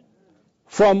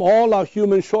from all our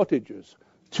human shortages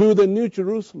to the New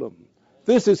Jerusalem.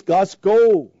 This is God's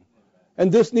goal.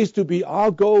 And this needs to be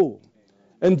our goal.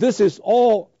 And this is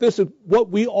what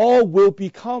we all will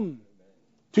become,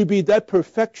 to be that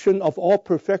perfection of all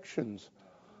perfections.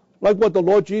 Like what the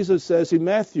Lord Jesus says in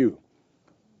Matthew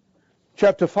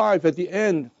chapter 5 at the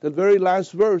end, the very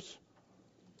last verse,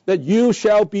 that you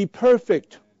shall be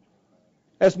perfect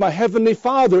as my heavenly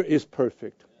Father is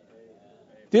perfect.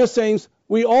 Dear saints,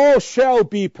 we all shall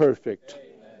be perfect.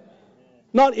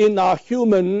 Not in our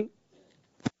human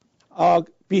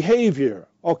behavior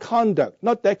or conduct,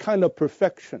 not that kind of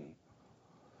perfection.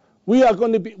 We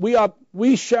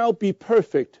shall be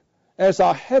perfect as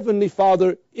our heavenly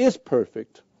Father is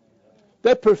perfect.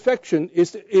 That perfection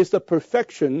is the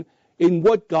perfection in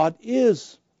what God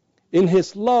is, in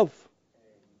His love.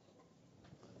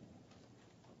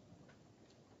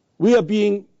 We are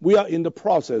in the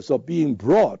process of being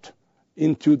brought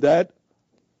into that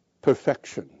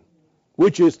perfection,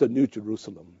 which is the New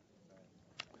Jerusalem.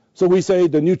 So we say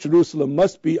the New Jerusalem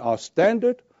must be our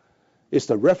standard. It's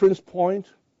the reference point.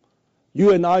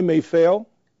 You and I may fail.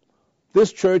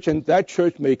 This church and that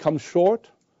church may come short.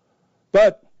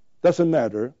 But doesn't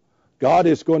matter. God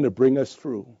is going to bring us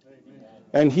through. Amen.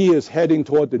 And He is heading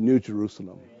toward the New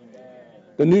Jerusalem. Amen.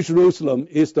 The New Jerusalem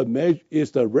is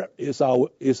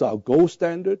our gold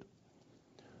standard.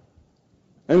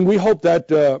 And we hope that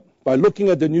by looking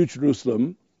at the New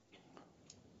Jerusalem,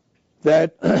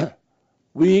 that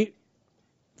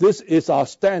this is our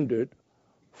standard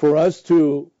for us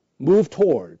to move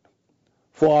toward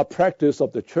for our practice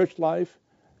of the church life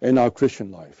and our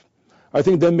Christian life. I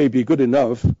think that may be good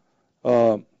enough,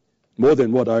 more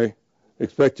than what I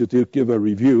expected to give a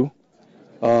review.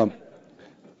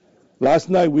 Last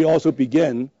night we also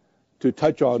began to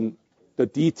touch on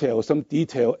some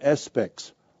detailed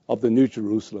aspects of the New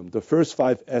Jerusalem, the first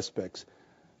 5 aspects.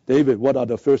 David, what are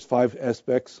the first 5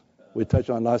 aspects we touched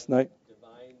on last night?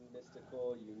 Divine,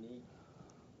 mystical, unique,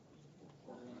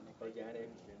 organic.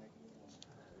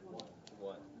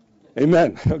 One.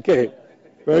 Amen. Okay,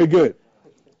 very good.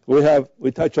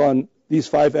 We touch on these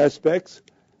 5 aspects: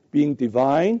 being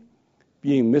divine,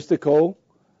 being mystical,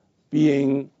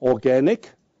 being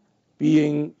organic,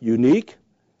 being unique,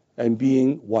 and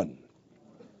being one.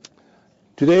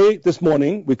 Today, this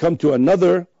morning, we come to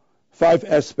another 5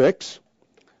 aspects.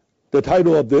 The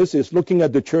title of this is Looking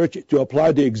at the Church to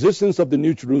Apply the Existence of the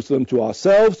New Jerusalem to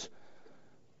Ourselves: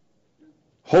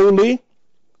 Holy,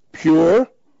 Pure,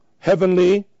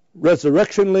 Heavenly,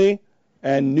 Resurrectionally,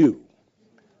 and New.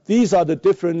 These are the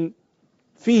different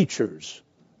features,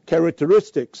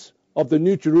 characteristics of the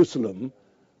New Jerusalem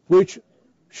which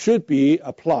should be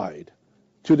applied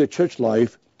to the church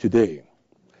life today.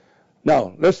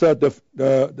 Now, let's get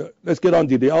on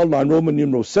to the outline. Roman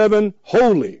numeral 7,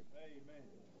 holy. Amen.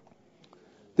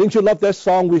 Didn't you love that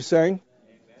song we sang?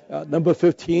 Number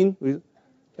 15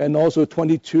 and also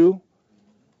 22.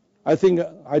 I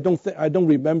don't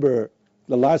remember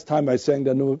the last time I sang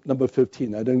the number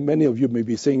 15. I think many of you may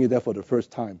be singing that for the first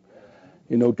time.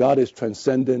 You know, God is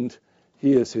transcendent.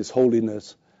 He is His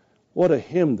holiness. What a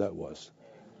hymn that was.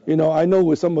 You know, I know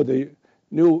with some of the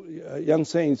new young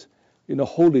saints, you know,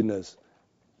 holiness,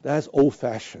 that's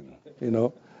old-fashioned. You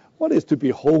know, what is to be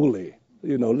holy?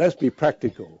 You know, let's be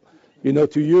practical. You know,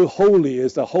 to you, holy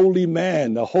is the holy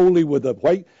man, the holy with the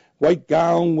white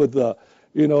gown, with the,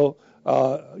 you know,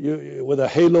 with a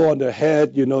halo on the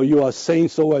head. You know, you are Saint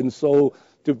so and so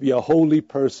to be a holy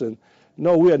person.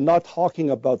 No, we are not talking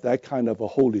about that kind of a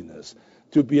holiness.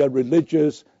 To be a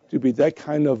religious, to be that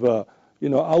kind of a, you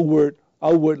know,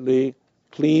 outwardly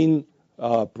clean,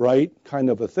 bright kind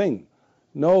of a thing.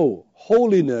 No,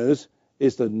 holiness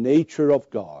is the nature of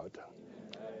God.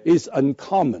 It's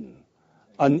uncommon,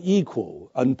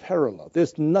 unequal, unparalleled.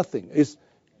 There's nothing.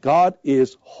 God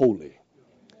is holy.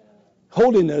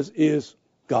 Holiness is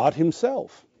God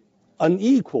Himself,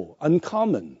 unequal,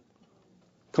 uncommon,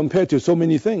 compared to so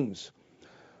many things.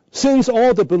 Since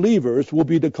all the believers will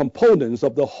be the components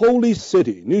of the holy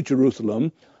city, New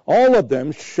Jerusalem, all of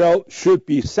them should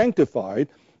be sanctified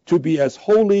to be as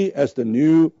holy as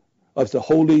the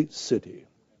holy city.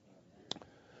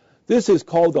 This is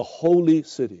called the holy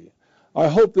city. I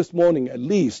hope this morning, at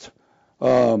least,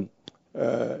 with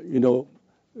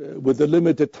the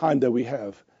limited time that we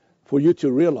have, for you to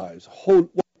realize what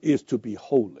is to be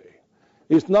holy.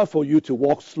 It's not for you to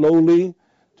walk slowly,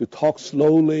 to talk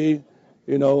slowly,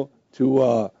 to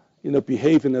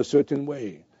behave in a certain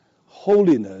way.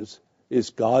 Holiness is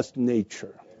God's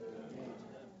nature,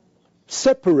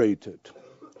 separated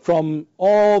from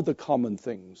all the common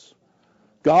things.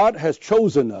 God has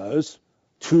chosen us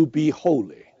to be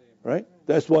holy, right?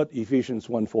 That's what Ephesians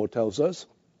 1:4 tells us.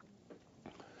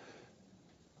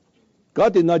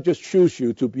 God did not just choose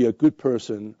you to be a good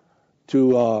person,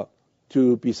 to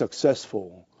be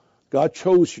successful. God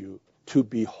chose you to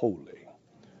be holy,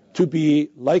 to be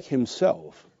like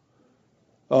himself,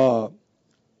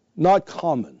 not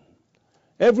common.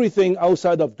 Everything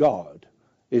outside of God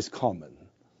is common.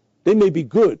 They may be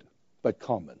good, but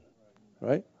common,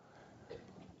 right?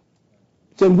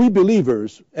 Then we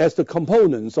believers, as the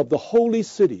components of the holy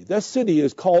city, that city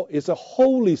is a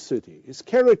holy city. It's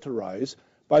characterized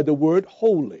by the word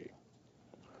holy.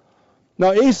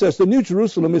 Now, A says the New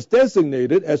Jerusalem is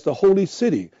designated as the holy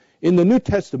city. In the New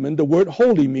Testament, the word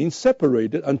holy means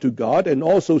separated unto God and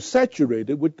also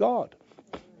saturated with God.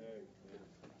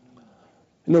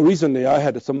 You know, recently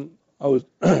I was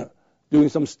doing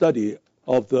some study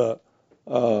of the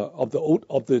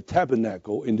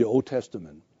tabernacle in the Old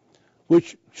Testament,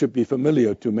 which should be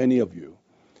familiar to many of you.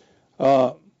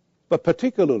 But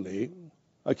particularly,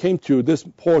 I came to this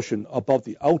portion about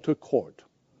the outer court.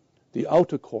 The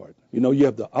outer court. You know, you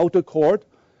have the outer court,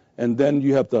 and then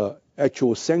you have the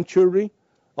actual sanctuary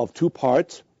of two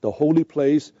parts, the holy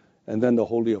place, and then the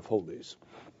Holy of Holies.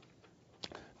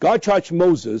 God charged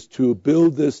Moses to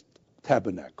build this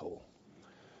tabernacle.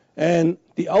 And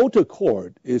the outer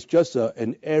court is just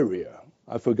an area.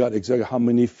 I forgot exactly how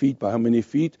many feet by how many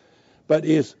feet, but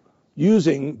is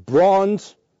using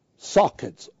bronze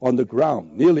sockets on the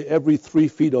ground. Nearly every 3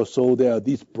 feet or so, there are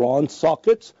these bronze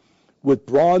sockets with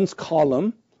bronze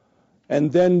column,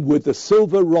 and then with the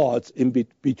silver rods in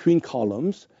between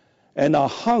columns, and are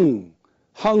hung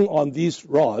on these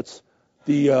rods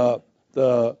a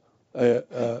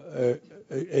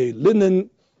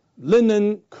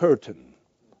linen curtain,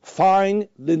 fine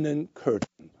linen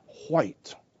curtain,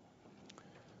 white.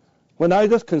 When I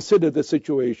just consider the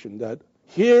situation that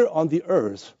here on the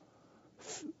earth,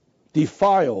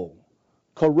 defiled,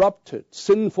 corrupted,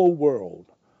 sinful world,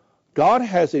 God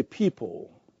has a people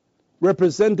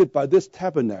represented by this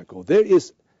tabernacle. There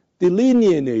is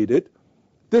delineated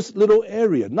this little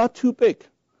area, not too big,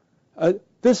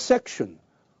 this section,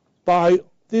 by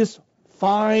this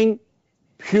fine,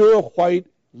 pure white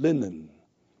linen.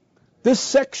 This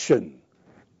section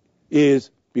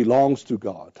belongs to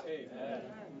God. Amen.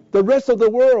 The rest of the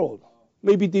world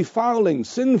may be defiling,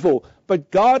 sinful,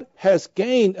 but God has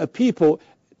gained a people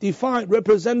defined,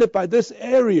 represented by this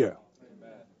area.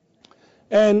 Amen.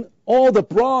 And all the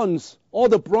bronze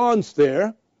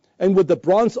there, and with the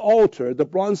bronze altar, the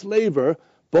bronze laver,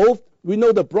 both, we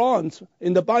know the bronze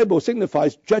in the Bible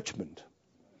signifies judgment.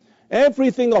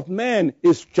 Everything of man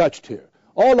is judged here.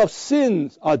 All of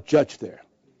sins are judged there.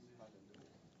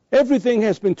 Everything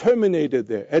has been terminated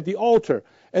there at the altar,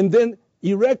 and then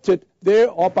erected there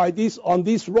or on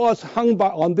these rods, hung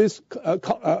on these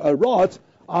rods,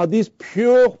 are these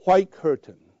pure white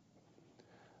curtains.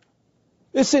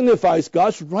 It signifies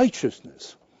God's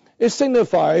righteousness. It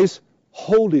signifies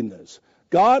holiness.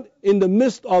 God, in the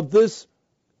midst of this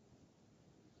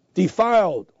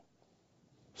defiled,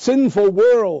 sinful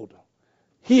world,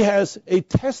 he has a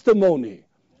testimony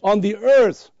on the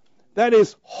earth that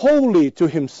is holy to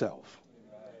himself.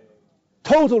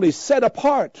 Totally set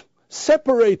apart,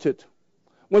 separated.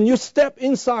 When you step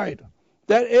inside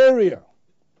that area,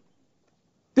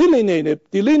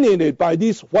 delineated by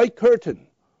these white curtains,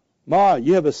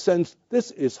 you have a sense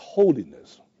this is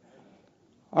holiness.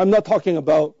 I'm not talking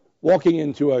about walking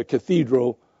into a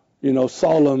cathedral,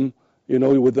 solemn,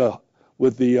 with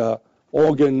the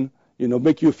organ,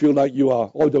 make you feel like you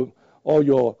are all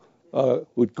your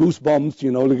with goosebumps,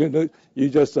 you're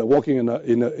just walking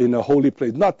in a holy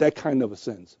place. Not that kind of a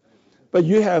sense, but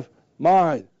you have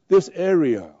this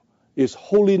area is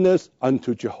holiness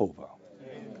unto Jehovah.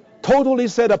 Amen. Totally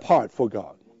set apart for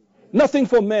God. Nothing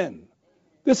for men.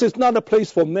 This is not a place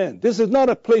for men. This is not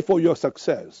a place for your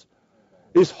success.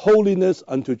 It's holiness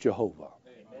unto Jehovah.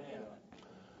 Amen.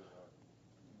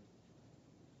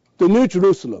 The New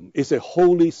Jerusalem is a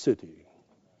holy city.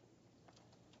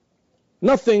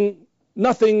 Nothing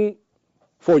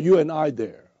for you and I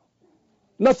there.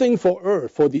 Nothing for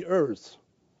the earth.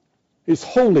 Is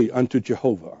holy unto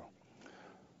Jehovah.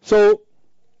 So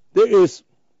there is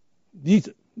the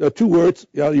two words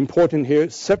are important here,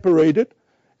 separated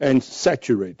and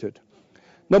saturated.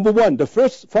 Number one, the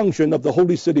first function of the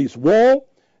holy city's wall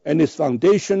and its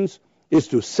foundations is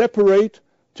to separate,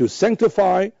 to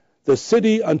sanctify the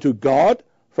city unto God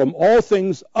from all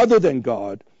things other than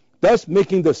God, thus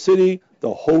making the city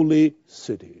the holy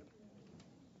city.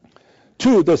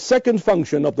 Two, the second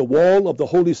function of the wall of the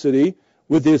holy city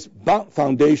with its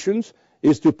foundations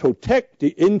is to protect the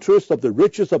interest of the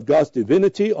riches of God's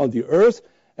divinity on the earth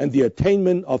and the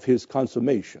attainment of his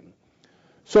consummation.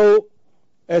 So,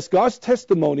 as God's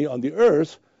testimony on the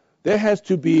earth, there has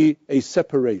to be a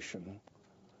separation.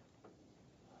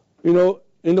 You know,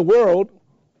 in the world,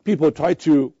 people try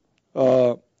to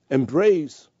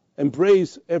embrace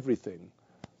everything.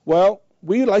 Well,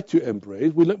 we like to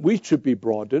embrace. We should be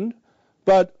broadened,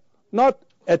 but not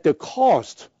at the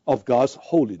cost of God's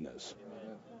holiness.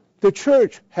 The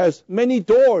church has many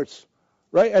doors,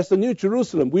 right? As the New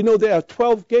Jerusalem, we know there are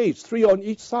 12 gates, 3 on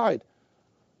each side,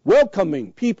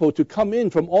 welcoming people to come in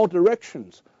from all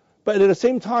directions. But at the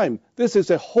same time, this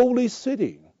is a holy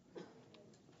city.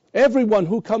 Everyone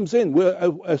who comes in,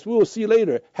 as we will see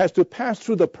later, has to pass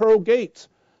through the pearl gates,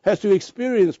 has to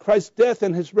experience Christ's death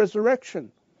and his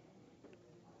resurrection.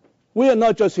 We are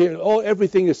not just here, oh,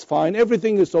 everything is fine,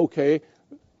 everything is okay.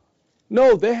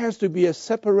 No, there has to be a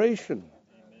separation.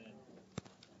 Amen.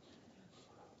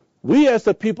 We as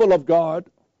the people of God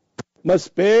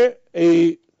must bear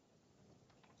a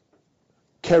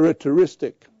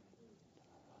characteristic.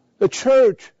 The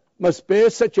church must bear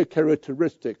such a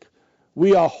characteristic.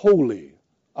 We are holy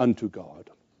unto God.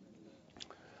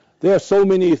 There are so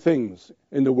many things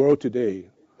in the world today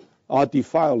are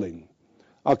defiling,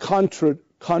 are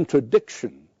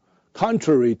contradiction,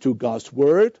 contrary to God's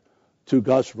word, to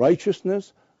God's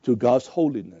righteousness, to God's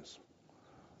holiness.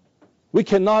 We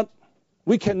cannot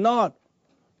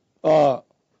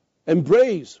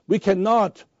embrace, we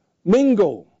cannot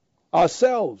mingle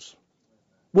ourselves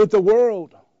with the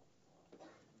world.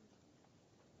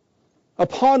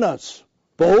 Upon us,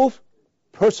 both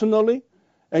personally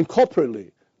and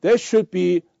corporately, there should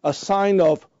be a sign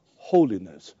of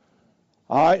holiness.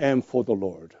 I am for the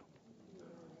Lord.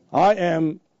 I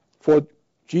am for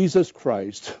Jesus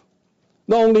Christ.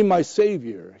 Not only my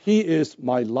Savior, He is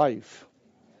my life.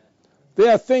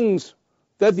 There are things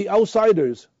that the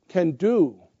outsiders can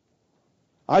do,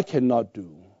 I cannot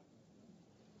do.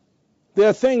 There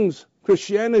are things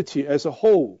Christianity as a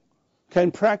whole can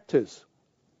practice,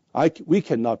 we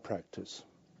cannot practice.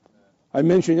 I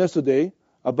mentioned yesterday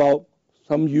about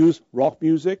some use rock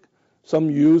music, some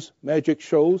use magic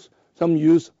shows, some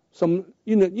use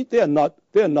they are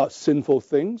not sinful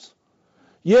things.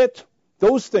 Yet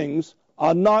those things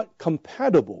are not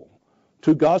compatible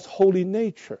to God's holy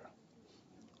nature.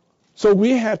 So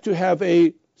we have to have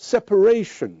a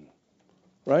separation,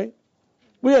 right?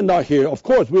 We are not here, of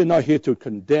course, we are not here to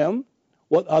condemn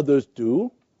what others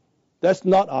do. That's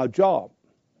not our job.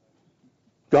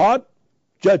 God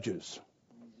judges.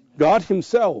 God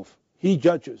himself, he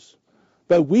judges.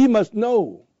 But we must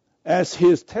know, as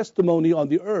his testimony on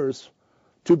the earth,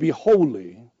 to be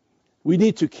holy, we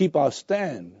need to keep our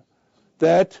stand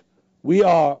that we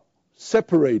are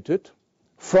separated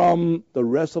from the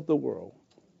rest of the world.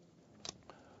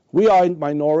 We are in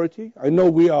minority. I know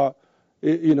we are,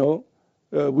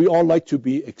 we all like to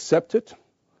be accepted.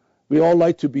 We all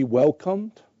like to be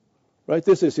welcomed, right?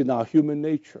 This is in our human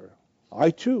nature.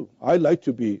 I too, I like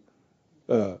to be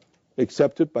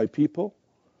accepted by people.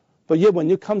 But yet when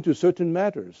you come to certain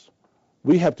matters,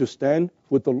 we have to stand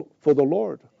for the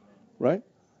Lord, right?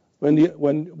 When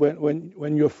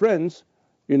your friends,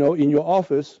 in your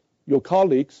office, your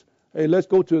colleagues, hey, let's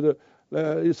go to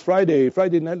it's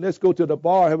Friday night, let's go to the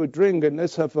bar, have a drink, and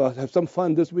let's have some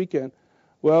fun this weekend.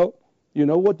 Well,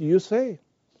 what do you say?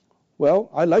 Well,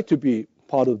 I like to be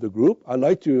part of the group. I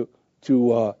like to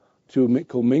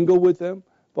commingle with them.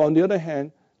 But on the other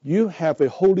hand, you have a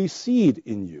holy seed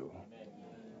in you.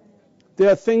 There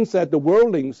are things that the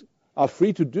worldlings are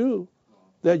free to do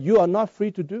that you are not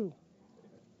free to do.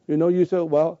 You say,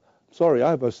 well, sorry, I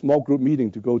have a small group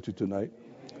meeting to go to tonight.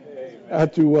 I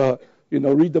have to,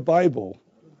 read the Bible.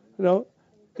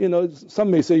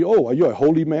 Some may say, oh, are you a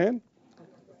holy man?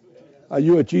 Are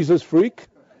you a Jesus freak?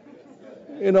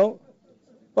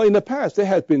 Well, in the past, there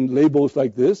have been labels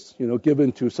like this,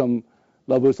 given to some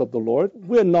lovers of the Lord.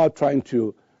 We're not trying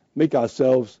to make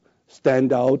ourselves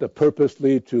stand out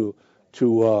purposely to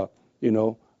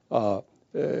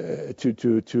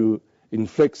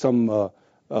inflict some,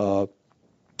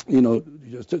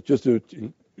 just to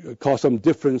cause some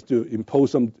difference, to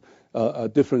impose some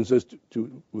differences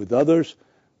with others.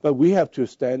 But we have to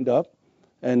stand up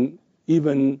and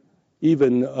even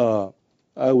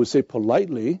I would say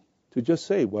politely, to just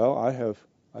say, well,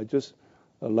 I just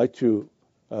like to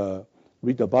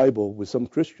read the Bible with some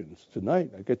Christians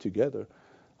tonight. I get together.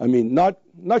 I mean, not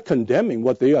condemning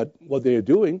what they are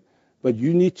doing, but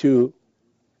you need to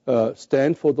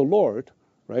stand for the Lord,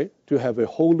 right? To have a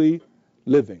holy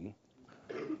living.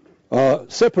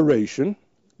 Separation.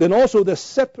 Then also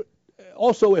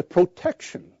also a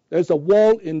protection. There's a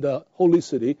wall in the holy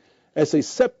city as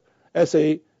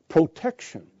a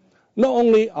protection. Not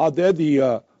only are there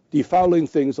the defiling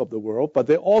things of the world, but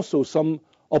there are also some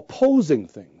opposing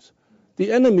things.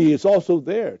 The enemy is also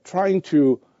there, trying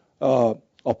to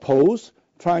oppose,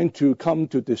 trying to come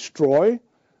to destroy.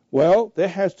 Well, there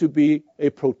has to be a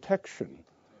protection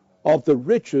of the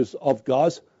riches of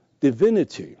God's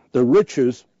divinity,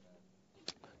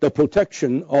 the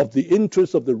protection of the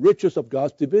interest of the riches of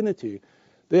God's divinity.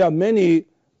 There are many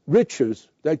riches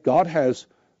that God has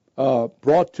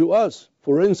brought to us.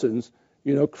 For instance,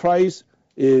 Christ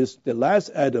is the last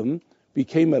Adam,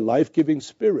 became a life-giving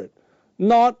spirit.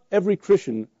 Not every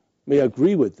Christian may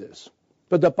agree with this,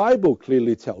 but the Bible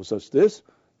clearly tells us this.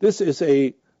 This is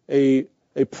a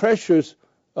precious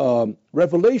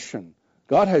revelation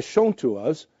God has shown to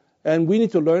us, and we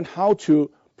need to learn how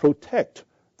to protect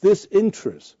this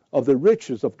interest of the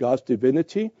riches of God's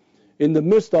divinity in the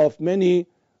midst of many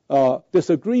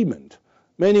disagreement,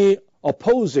 many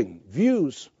opposing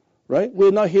views, right?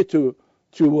 We're not here to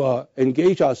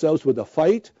engage ourselves with a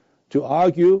fight, to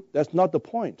argue. That's not the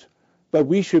point. But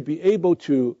we should be able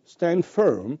to stand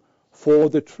firm for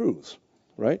the truth,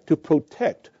 right? To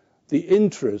protect the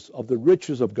interests of the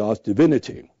riches of God's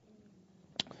divinity.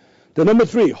 The number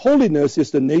 3, holiness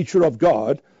is the nature of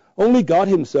God. Only God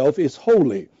himself is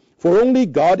holy, for only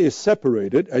God is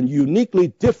separated and uniquely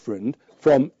different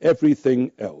from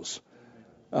everything else.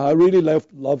 I really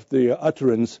love the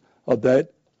utterance of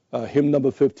that hymn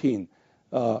number 15.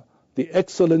 The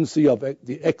excellency of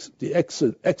the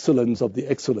excellence of the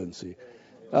excellency.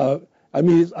 I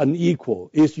mean, it's unequal.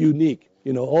 It's unique.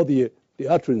 All the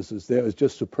utterances there is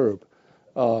just superb.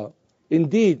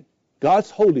 Indeed, God's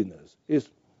holiness is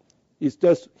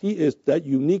just, he is that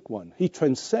unique one. He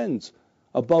transcends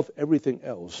above everything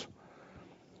else.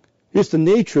 It's the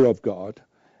nature of God.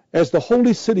 As the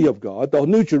holy city of God, the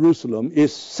New Jerusalem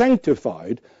is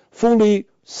sanctified, fully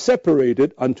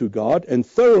separated unto God, and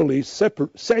thoroughly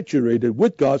saturated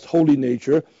with God's holy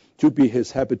nature to be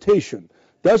his habitation.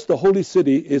 Thus, the holy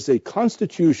city is a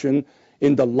constitution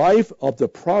in the life of the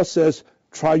process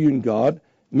triune God,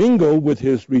 mingled with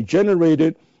his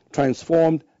regenerated,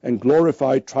 transformed, and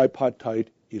glorified tripartite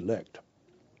elect.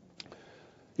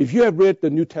 If you have read the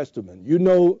New Testament, you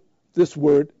know this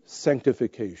word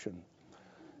sanctification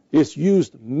is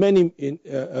used in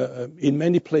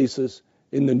many places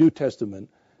in the New Testament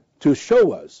to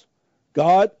show us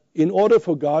God, in order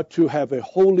for God to have a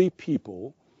holy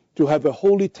people, to have a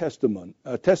holy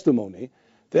testimony,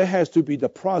 there has to be the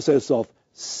process of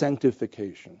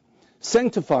sanctification.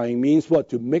 Sanctifying means what?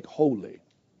 To make holy.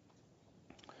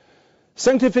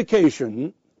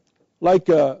 Sanctification, like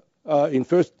in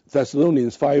 1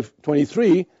 Thessalonians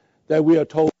 5:23, that we are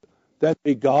told that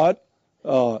may God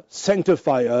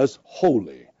sanctify us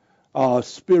wholly, our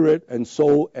spirit and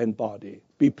soul and body,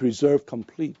 be preserved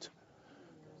complete.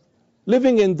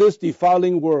 Living in this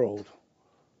defiling world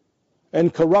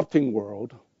and corrupting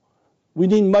world, we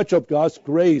need much of God's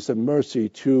grace and mercy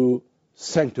to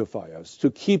sanctify us,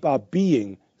 to keep our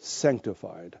being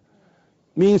sanctified.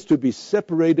 Means to be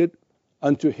separated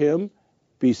unto him,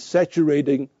 be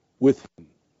saturating with him.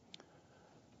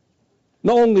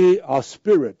 Not only our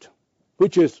spirit,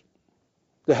 which is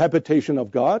the habitation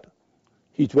of God,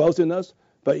 he dwells in us,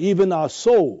 but even our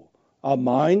soul, our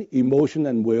mind, emotion,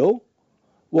 and will,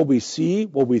 what we see,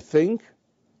 what we think,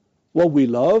 what we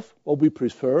love, what we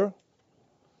prefer,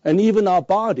 and even our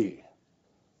body.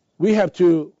 We have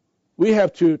to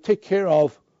take care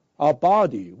of our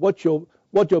body, what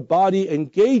your body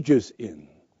engages in.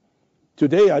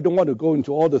 Today, I don't want to go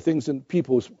into all the things that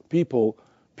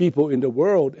people in the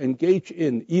world engage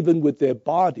in, even with their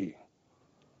body.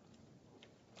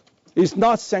 It's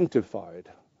not sanctified.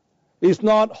 It's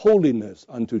not holiness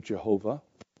unto Jehovah.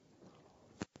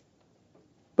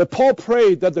 But Paul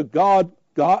prayed that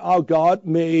our God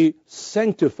may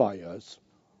sanctify us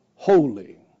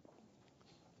wholly,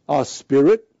 our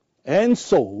spirit and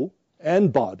soul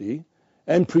and body,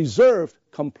 and preserved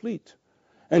complete.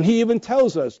 And he even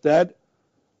tells us that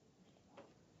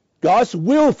God's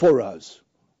will for us,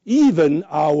 even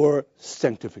our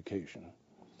sanctification.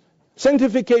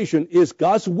 Sanctification is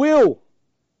God's will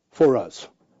for us.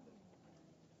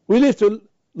 We live to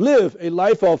live a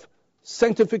life of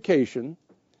sanctification,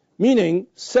 meaning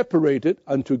separated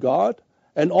unto God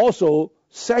and also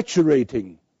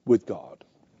saturating with God.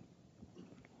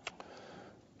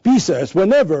 He says,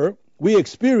 whenever we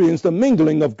experience the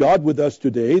mingling of God with us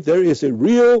today, there is a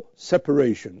real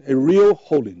separation, a real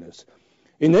holiness.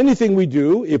 In anything we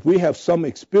do, if we have some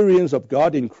experience of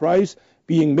God in Christ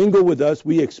being mingled with us,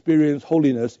 we experience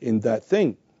holiness in that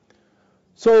thing.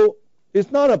 So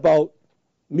it's not about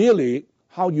merely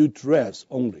how you dress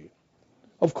only.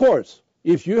 Of course,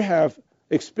 if you have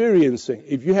experiencing,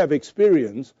 if you have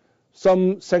experienced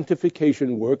some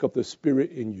sanctification work of the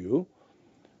Spirit in you,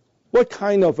 what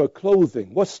kind of a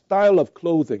clothing, what style of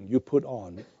clothing you put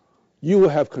on, you will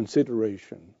have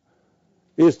consideration.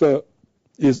 Is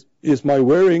my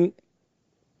wearing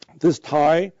this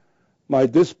tie,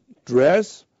 this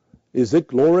dress, is it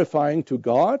glorifying to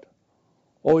God?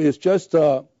 Or is just,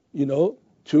 to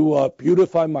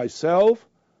beautify myself,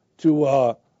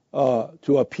 to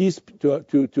appease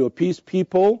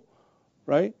people,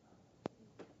 right?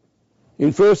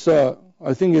 In first,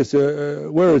 I think it's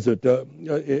where is it?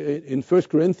 In 1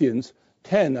 Corinthians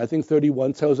 10, I think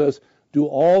 31 tells us, do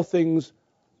all things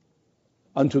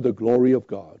unto the glory of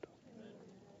God.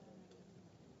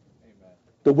 Amen.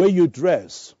 The way you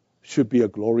dress should be a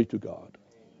glory to God.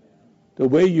 The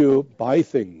way you buy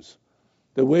things,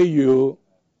 the way you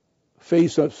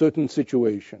face a certain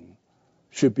situation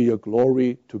should be a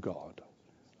glory to God,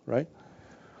 right?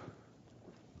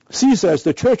 C says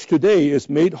the church today is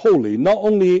made holy not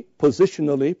only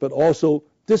positionally but also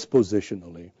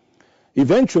dispositionally.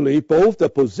 Eventually, both the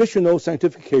positional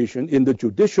sanctification in the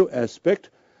judicial aspect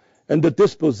and the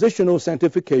dispositional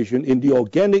sanctification in the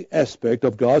organic aspect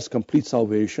of God's complete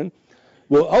salvation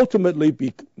will ultimately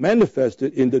be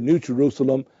manifested in the New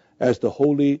Jerusalem as the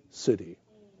holy city.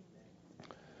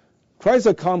 Christ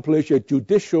accomplished a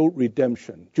judicial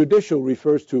redemption. Judicial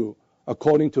refers to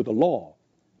according to the law,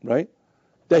 right?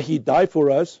 That he died for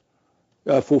us,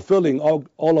 fulfilling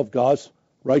all of God's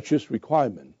righteous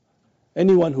requirement.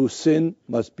 Anyone who sinned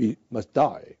must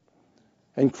die.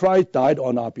 And Christ died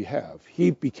on our behalf.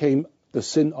 He became the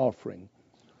sin offering.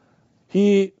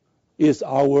 He is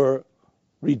our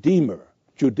Redeemer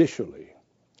judicially,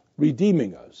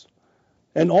 redeeming us,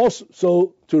 and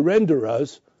also to render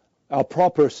us our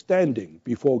proper standing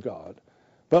before God.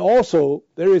 But also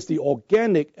there is the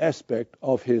organic aspect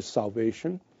of his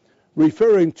salvation,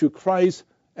 referring to Christ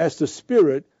as the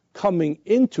Spirit coming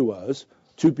into us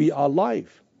to be our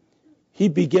life. He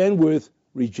began with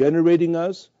regenerating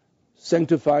us,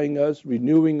 sanctifying us,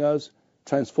 renewing us,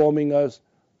 transforming us,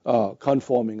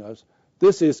 conforming us.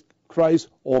 This is Christ's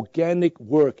organic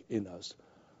work in us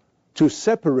to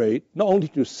separate, not only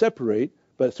to separate,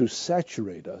 but to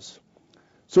saturate us.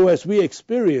 So as we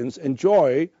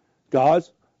enjoy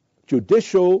God's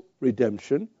judicial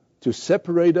redemption to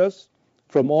separate us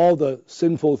from all the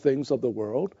sinful things of the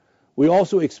world, we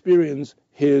also experience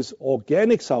his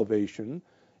organic salvation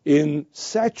in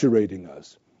saturating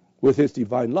us with his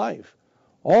divine life.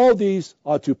 All these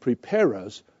are to prepare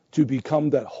us to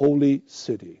become that holy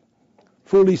city,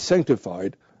 fully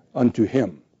sanctified unto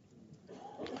him.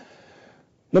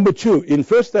 Number 2, in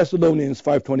 1 Thessalonians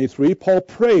 5:23, Paul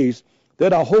prays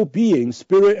that our whole being,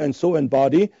 spirit and soul and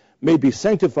body, may be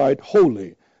sanctified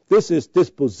wholly. This is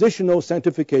dispositional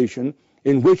sanctification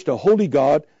in which the holy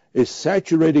God is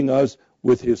saturating us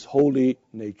with his holy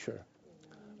nature.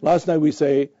 Last night we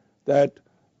say that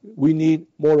we need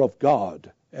more of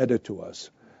God added to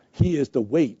us. He is the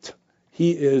weight.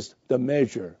 He is the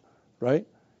measure, right?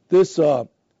 This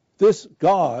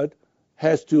God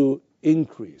has to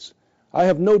increase. I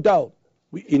have no doubt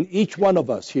in each one of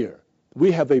us here,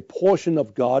 we have a portion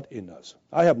of God in us.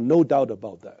 I have no doubt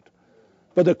about that.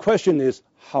 But the question is,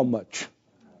 how much?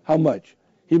 How much?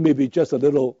 He may be just a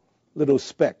little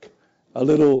speck, a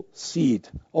little seed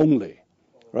only,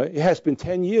 right? It has been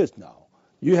 10 years now.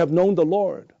 You have known the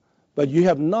Lord, but you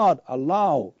have not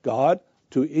allowed God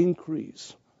to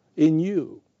increase in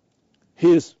you.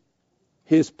 His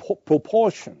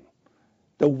proportion,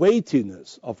 the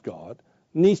weightiness of God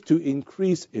needs to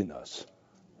increase in us,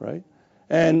 right?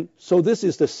 And so this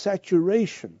is the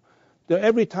saturation. That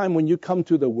every time when you come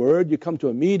to the Word, you come to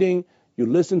a meeting, you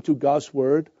listen to God's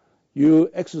Word, you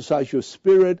exercise your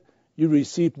spirit, you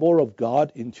receive more of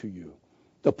God into you.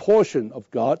 The portion of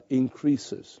God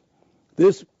increases.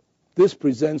 This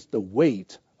presents the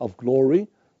weight of glory.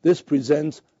 This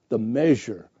presents the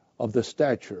measure of the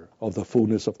stature of the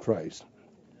fullness of Christ.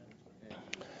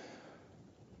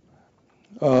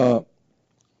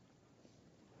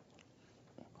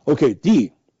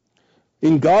 D.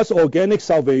 In God's organic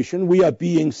salvation, we are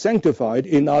being sanctified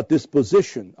in our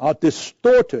disposition, our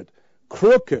distorted,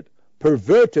 crooked,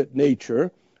 perverted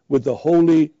nature with the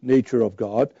holy nature of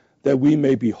God, that we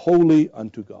may be holy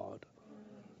unto God.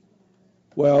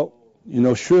 Well,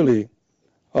 surely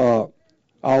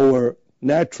our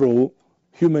natural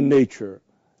human nature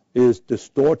is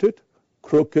distorted,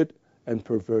 crooked, and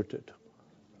perverted,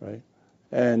 right?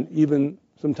 And even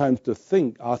sometimes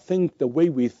the way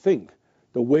we think,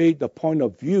 the point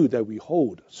of view that we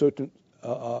hold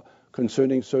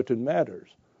concerning certain matters,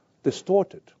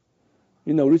 distorted.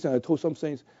 Recently I told some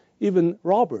saints, even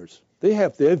robbers, they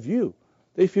have their view.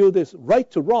 They feel this right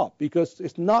to rob because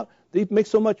it's not, they make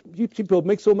so much, people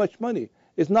make so much money.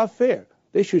 It's not fair.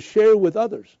 They should share with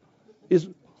others.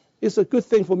 It's a good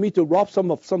thing for me to rob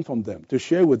some from them, to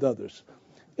share with others.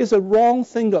 It's a wrong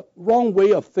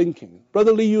way of thinking.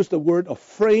 Brother Lee used the word a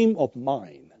frame of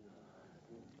mind.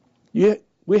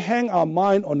 We hang our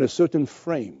mind on a certain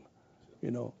frame,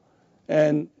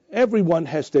 and everyone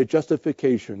has their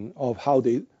justification of how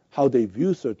they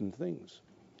view certain things.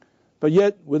 But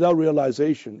yet, without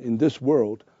realization, in this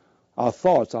world, our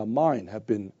thoughts, our mind have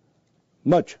been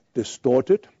much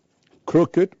distorted,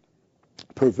 crooked,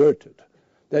 perverted.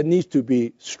 That needs to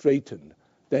be straightened.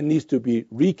 That needs to be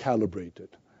recalibrated,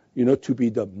 to be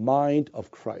the mind of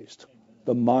Christ.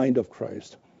 The mind of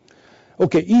Christ.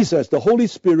 Okay, E says, the Holy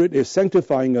Spirit is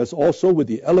sanctifying us also with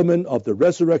the element of the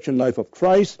resurrection life of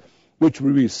Christ, which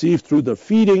we receive through the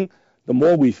feeding. The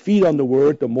more we feed on the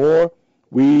Word, the more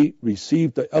we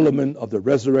receive the element of the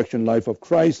resurrection life of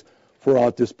Christ for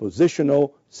our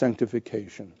dispositional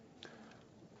sanctification.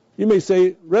 You may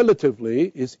say,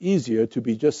 relatively, it's easier to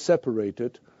be just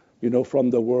separated, from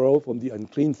the world, from the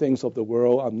unclean things of the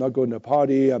world. I'm not going to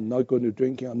party, I'm not going to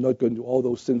drinking, I'm not going to do all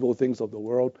those sinful things of the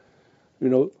world.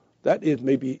 That is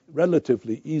maybe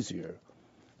relatively easier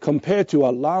compared to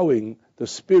allowing the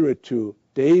Spirit to,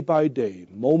 day by day,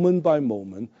 moment by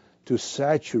moment, to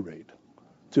saturate,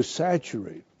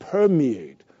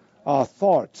 permeate our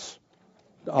thoughts,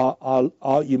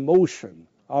 our emotion,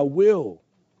 our will,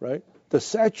 right? The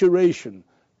saturation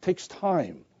takes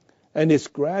time, and it's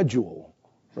gradual,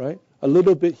 right? A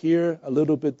little bit here, a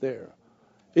little bit there.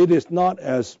 It is not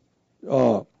as,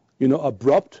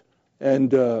 abrupt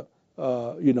and,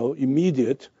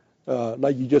 immediate,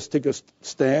 like you just take a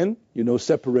stand,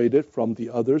 separated from the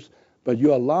others, but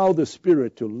you allow the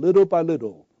Spirit to little by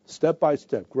little, step by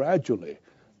step, gradually,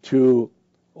 to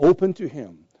open to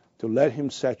Him, to let Him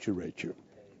saturate you.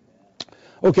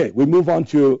 Okay, we move on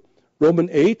to Romans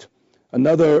 8,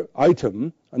 another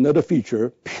item, another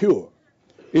feature, pure.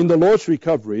 In the Lord's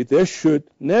recovery, there should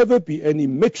never be any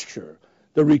mixture.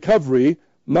 The recovery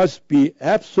must be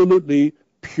absolutely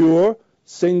pure,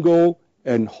 single,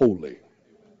 and holy.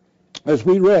 As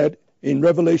we read in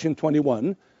Revelation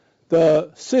 21,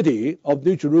 the city of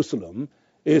New Jerusalem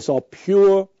is of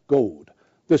pure gold.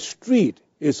 The street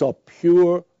is of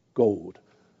pure gold,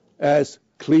 as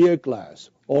clear glass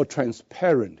or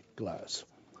transparent glass.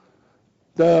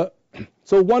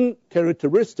 So one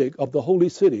characteristic of the holy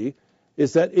city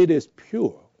is that it is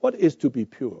pure. What is to be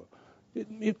pure?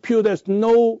 Pure, there's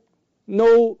no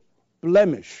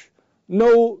blemish,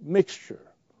 no mixture.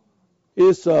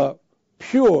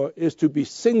 Pure is to be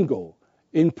single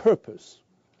in purpose.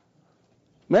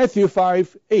 Matthew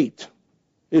 5:8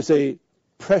 is a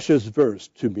precious verse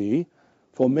to me.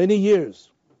 For many years,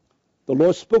 the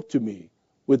Lord spoke to me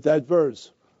with that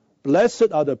verse.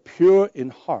 Blessed are the pure in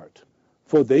heart,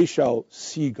 for they shall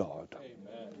see God.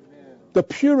 Amen. The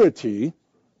purity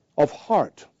of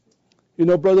heart.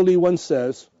 Brother Lee once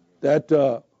says that,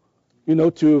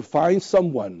 to find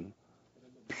someone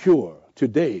pure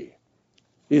today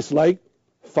is like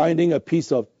finding a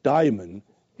piece of diamond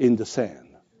in the sand.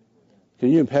 Can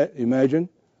you imagine?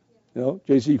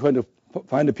 JC, you're going to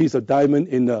find a piece of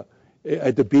diamond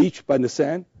at the beach by the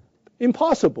sand?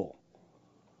 Impossible.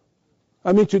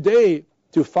 I mean, today,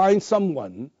 to find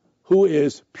someone who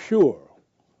is pure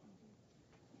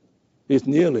is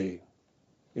nearly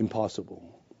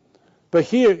impossible. But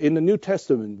here in the New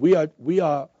Testament, we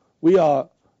are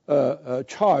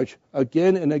charged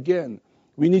again and again.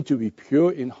 We need to be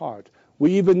pure in heart.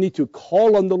 We even need to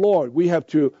call on the Lord. We have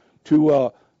to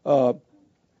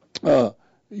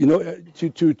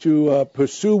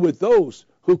pursue with those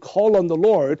who call on the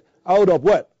Lord out of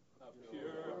what?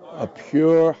 A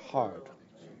pure heart.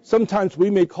 Sometimes we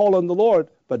may call on the Lord,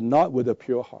 but not with a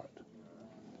pure heart.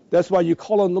 That's why you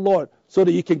call on the Lord, so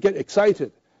that you can get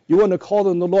excited. You want to call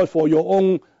on the Lord for your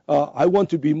own, I want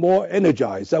to be more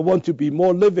energized. I want to be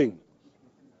more living.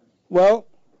 Well,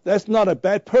 that's not a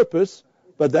bad purpose,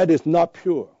 but that is not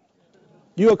pure.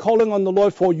 You are calling on the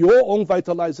Lord for your own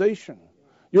vitalization.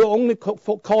 You're only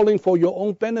calling for your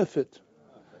own benefit.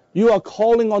 You are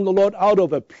calling on the Lord out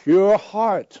of a pure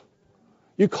heart.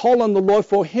 You call on the Lord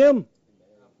for Him.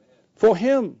 For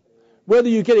Him. Whether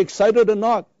you get excited or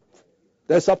not,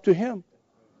 that's up to Him.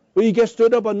 Whether you get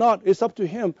stirred up or not, it's up to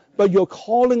Him. But your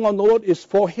calling on the Lord is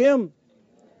for Him,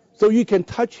 so you can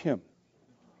touch Him.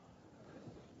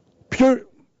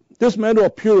 This matter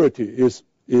of purity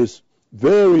is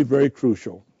very, very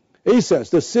crucial. He says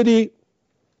the city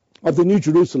of the New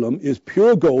Jerusalem is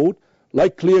pure gold,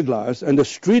 like clear glass, and the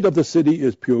street of the city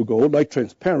is pure gold, like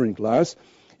transparent glass.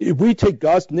 If we take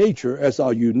God's nature as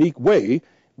our unique way,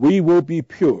 we will be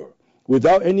pure,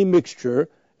 without any mixture,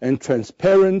 and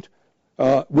transparent,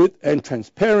 without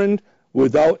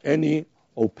any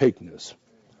opaqueness.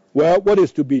 Well, what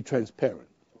is to be transparent?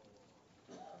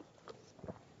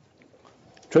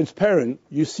 Transparent,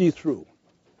 you see through.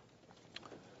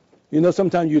 You know,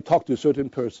 sometimes you talk to a certain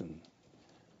person.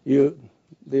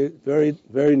 They're very,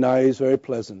 very nice, very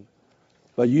pleasant,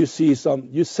 but you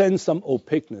sense some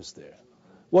opaqueness there.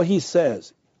 What he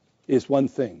says is one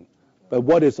thing, but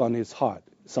what is on his heart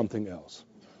is something else,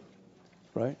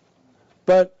 right?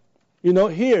 But, you know,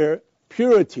 here,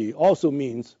 purity also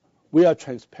means we are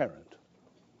transparent.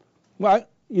 Well,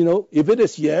 you know, if it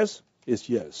is yes, it's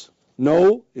yes.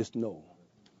 No is no.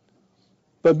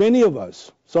 But many of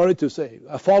us, sorry to say,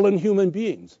 are fallen human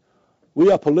beings. We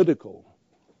are political.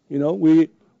 You know, we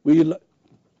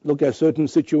look at certain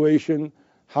situation,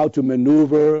 how to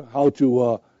maneuver, how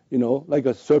to, you know, like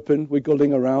a serpent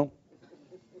wiggling around,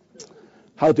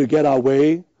 how to get our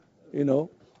way. You know,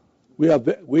 we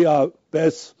are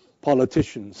best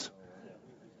politicians.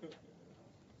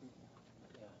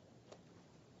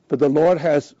 But the Lord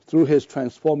has, through his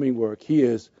transforming work, he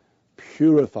is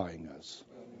purifying us,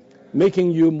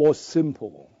 making you more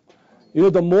simple. You know,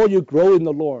 the more you grow in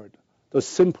the Lord, the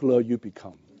simpler you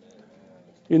become.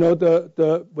 You know,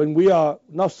 when we are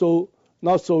not so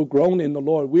grown in the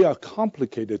Lord, we are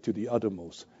complicated to the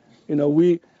uttermost. You know,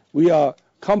 we are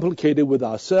complicated with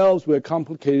ourselves. We're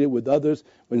complicated with others.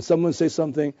 When someone says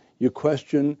something, you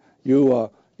question. Is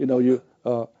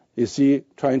he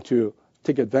trying to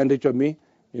take advantage of me?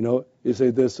 You know, you say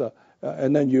this,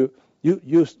 and then you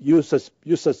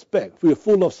suspect. We're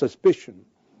full of suspicion.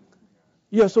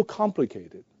 You are so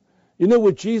complicated. You know,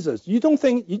 with Jesus, do you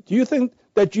think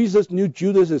that Jesus knew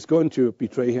Judas is going to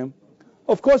betray him?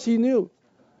 Of course he knew.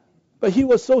 But he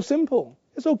was so simple.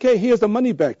 It's okay, here's the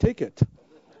money back, take it.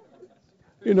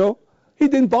 You know, he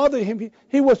didn't bother him.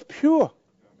 He was pure.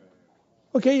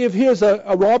 Okay, if here's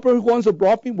a robber who wants to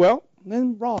rob me, well,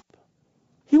 then rob.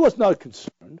 He was not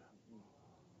concerned.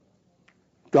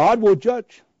 God will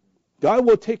judge. God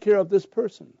will take care of this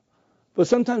person. But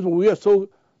sometimes when we are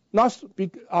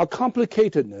our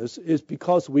complicatedness is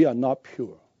because we are not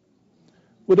pure.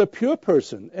 With a pure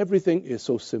person, everything is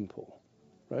so simple,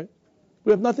 right?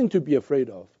 We have nothing to be afraid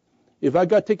of. If I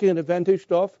got taken advantage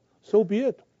of, so be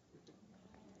it.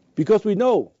 Because we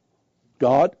know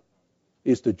God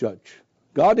is the judge.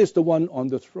 God is the one on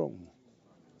the throne.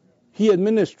 He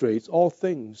administrates all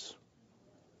things.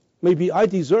 Maybe I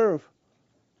deserve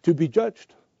to be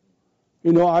judged.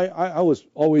 You know, I was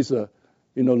always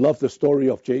love the story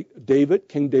of David,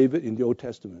 King David in the Old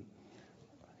Testament.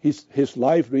 His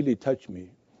life really touched me.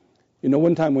 You know,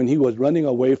 one time when he was running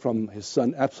away from his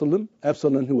son Absalom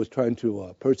who was trying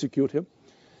to persecute him,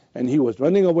 and he was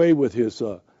running away with his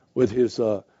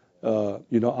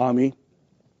army.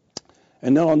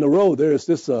 And then on the road there is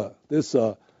this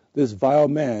vile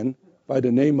man by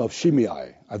the name of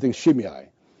Shimei.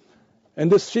 And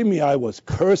this Shimei was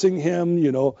cursing him,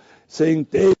 you know, saying,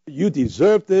 David, you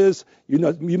deserve this.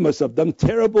 You must have done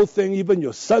terrible thing. Even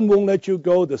your son won't let you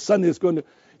go. The son is going to...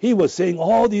 He was saying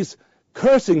all these,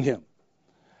 cursing him.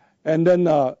 And then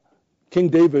King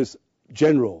David's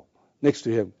general next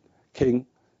to him, King,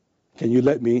 can you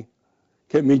let me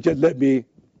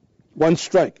one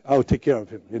strike? I'll take care of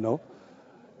him, you know.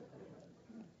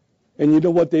 And you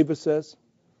know what David says?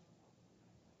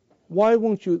 Why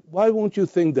won't you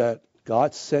think that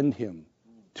God sent him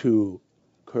to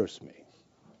curse me?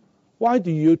 Why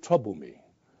do you trouble me,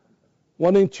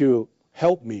 wanting to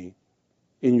help me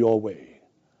in your way?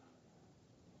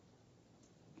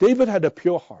 David had a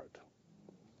pure heart.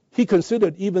 He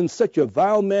considered even such a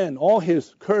vile man, all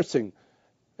his cursing,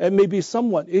 and maybe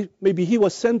he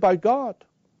was sent by God.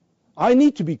 I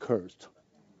need to be cursed.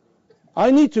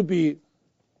 I need to be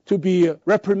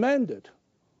reprimanded.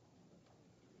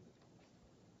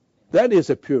 That is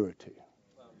a purity.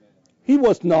 He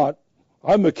was not,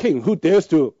 I'm a king, who dares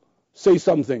to say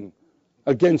something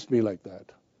against me like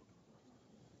that?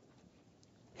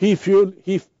 He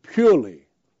purely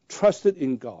trusted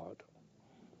in God,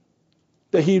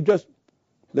 that he just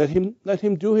let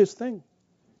him do his thing.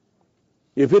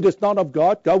 If it is not of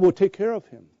God, God will take care of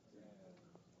him.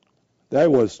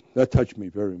 That touched me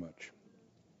very much.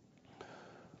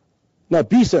 Now,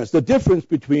 B says, the difference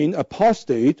between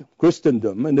apostate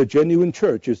Christendom and the genuine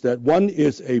church is that one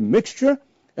is a mixture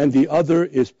and the other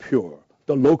is pure.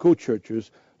 The local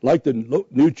churches, like the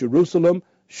New Jerusalem,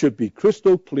 should be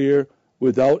crystal clear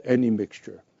without any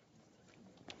mixture.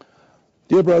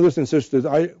 Dear brothers and sisters,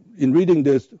 in reading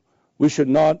this, we should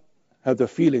not have the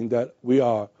feeling that we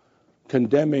are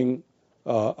condemning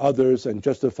others and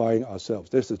justifying ourselves.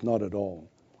 This is not at all.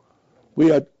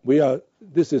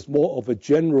 This is more of a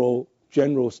general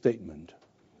statement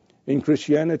in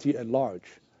Christianity at large,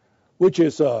 which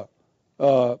is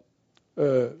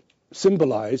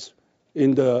symbolized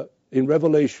in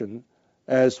Revelation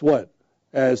as what?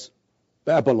 As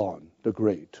Babylon the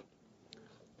Great.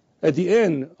 At the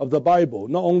end of the Bible,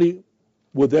 not only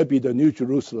will there be the New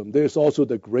Jerusalem, there's also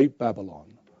the Great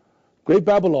Babylon. Great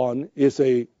Babylon is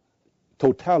a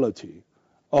totality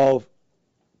of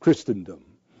Christendom,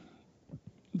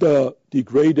 the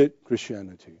degraded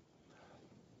Christianity.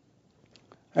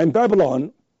 And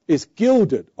Babylon is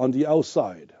gilded on the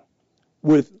outside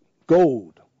with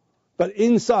gold, but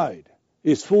inside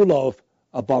is full of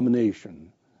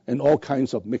abomination and all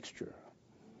kinds of mixture.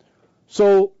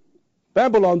 So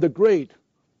Babylon the Great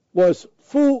was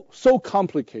so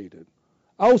complicated.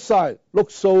 Outside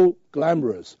looked so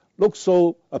glamorous, looked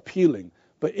so appealing,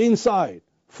 but inside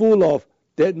full of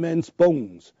dead men's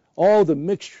bones, all the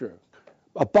mixture,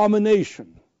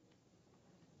 abomination.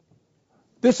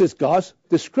 This is God's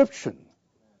description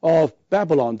of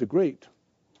Babylon the Great.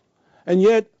 And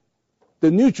yet,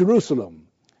 the New Jerusalem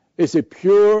is a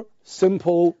pure,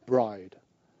 simple bride.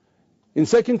 In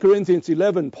 2 Corinthians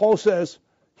 11, Paul says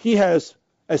he has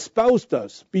espoused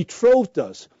us, betrothed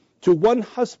us to one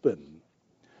husband,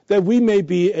 that we may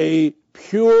be a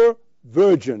pure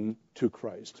virgin to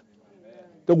Christ. Amen.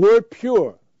 The word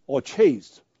pure or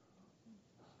chaste.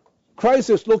 Christ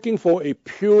is looking for a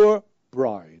pure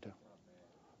bride.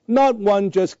 Not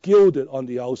one just gilded on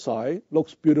the outside,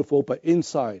 looks beautiful, but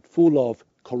inside full of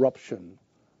corruption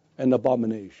and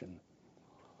abomination.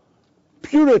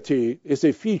 Purity is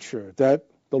a feature that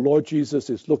the Lord Jesus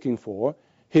is looking for.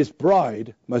 His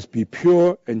bride must be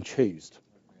pure and chaste.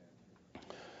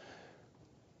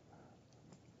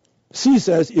 C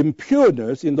says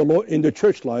impureness in the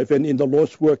church life and in the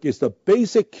Lord's work is the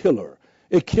basic killer.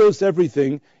 It kills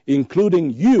everything,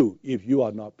 including you, if you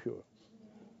are not pure.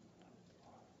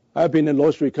 I've been in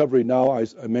Lord's recovery now,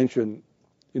 as I mentioned,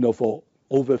 for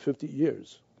over 50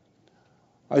 years.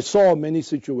 I saw many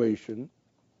situations.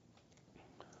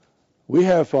 We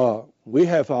have our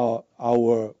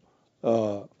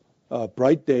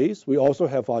bright days. We also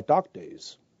have our dark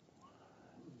days.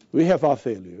 We have our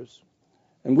failures.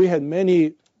 And we had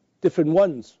many different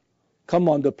ones come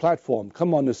on the platform,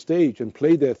 come on the stage and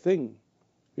play their thing,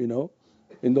 in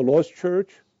the Lord's church,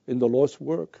 in the Lord's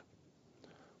work.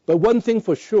 But one thing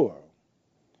for sure,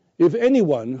 if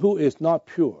anyone who is not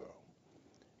pure,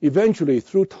 eventually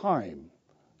through time,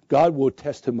 God will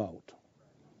test him out.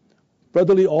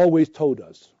 Brother Lee always told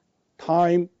us,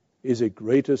 time is a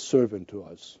greater servant to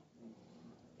us.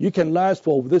 You can last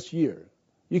for this year.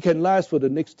 You can last for the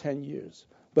next 10 years,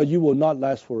 but you will not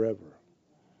last forever.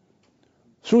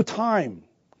 Through time,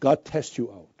 God tests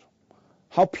you out,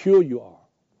 how pure you are.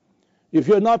 If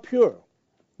you're not pure,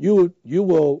 you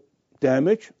will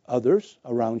damage others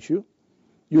around you.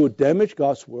 You will damage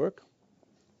God's work,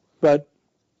 but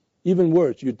even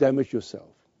worse, you damage yourself.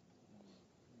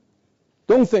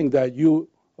 Don't think that you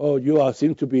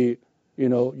seem to be,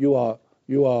 you are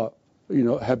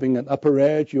having an upper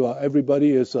edge.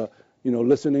 Everybody is,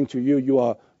 listening to you.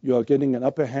 You are getting an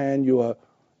upper hand.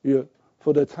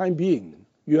 For the time being,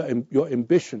 your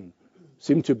ambition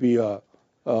seems to be,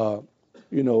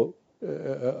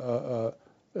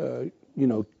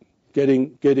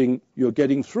 getting your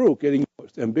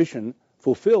ambition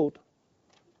fulfilled.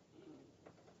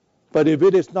 But if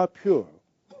it is not pure,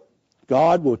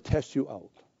 God will test you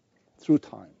out through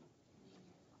time.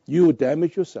 You will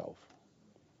damage yourself.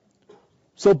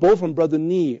 So both from Brother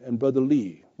Nee and Brother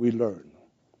Lee, we learn.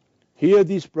 Here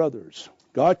these brothers,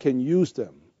 God can use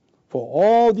them for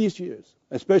all these years,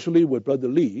 especially with Brother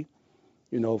Lee.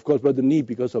 Of course, Brother Nee,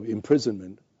 because of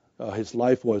imprisonment, his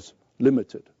life was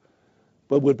limited.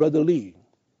 But with Brother Lee,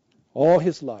 all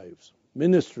his lives,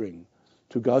 ministering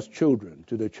to God's children,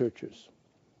 to the churches,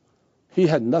 he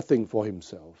had nothing for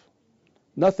himself.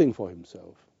 Nothing for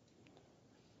himself.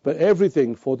 But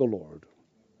everything for the Lord.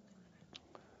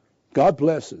 God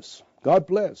blesses. God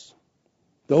bless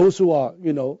those who are,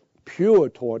 pure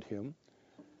toward him.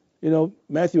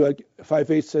 Matthew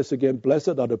 5:8 says again,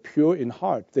 blessed are the pure in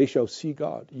heart, they shall see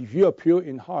God. If you are pure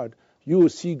in heart, you will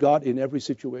see God in every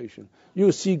situation. You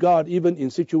will see God even in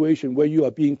situations where you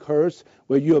are being cursed,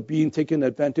 where you are being taken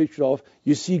advantage of.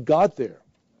 You see God there.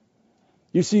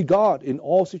 You see God in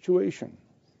all situations.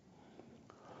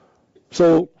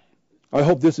 So I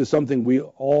hope this is something we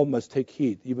all must take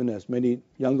heed, even as many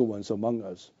younger ones among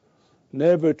us.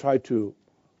 Never try to,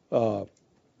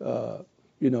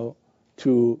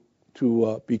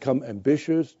 become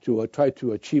ambitious, to try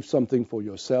to achieve something for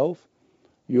yourself.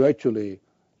 you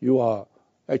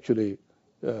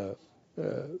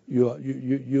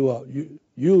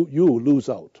lose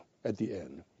out at the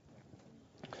end.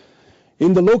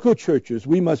 In the local churches,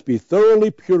 we must be thoroughly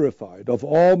purified of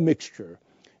all mixture,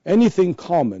 anything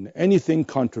common, anything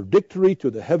contradictory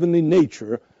to the heavenly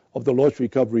nature of the Lord's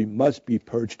recovery must be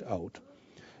purged out.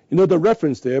 You know, the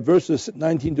reference there, verses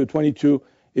 19 to 22,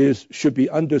 should be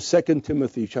under 2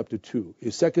 Timothy chapter 2.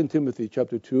 Is 2 Timothy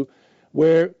chapter 2,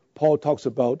 where Paul talks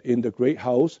about in the great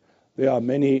house, there are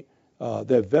many,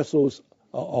 there are vessels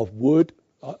of wood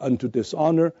unto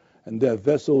dishonor, and there are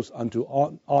vessels unto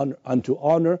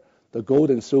honor, the gold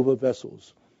and silver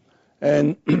vessels.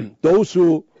 And those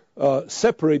who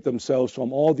separate themselves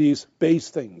from all these base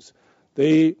things,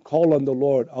 they call on the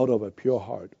Lord out of a pure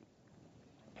heart.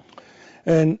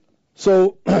 And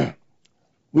so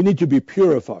we need to be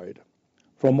purified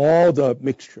from all the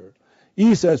mixture.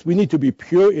 He says we need to be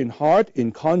pure in heart,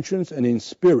 in conscience, and in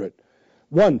spirit.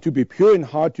 One, to be pure in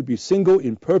heart, to be single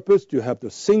in purpose, to have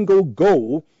the single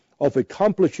goal of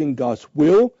accomplishing God's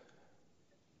will.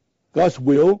 God's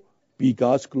will be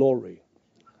God's glory.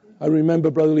 I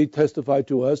remember Brother Lee testified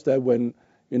to us that when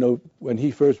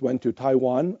he first went to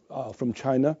Taiwan from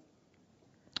China,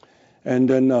 and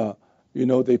then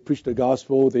they preached the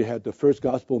gospel. They had the first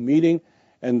gospel meeting,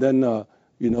 and then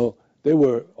there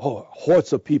were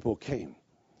hordes of people came,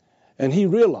 and he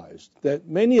realized that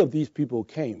many of these people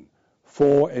came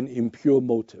for an impure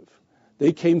motive.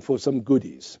 They came for some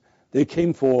goodies. They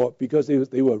came because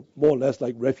they were more or less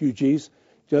like refugees,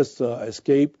 just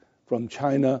escaped from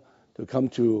China to come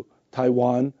to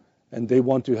Taiwan, and they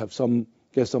want to have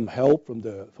get some help from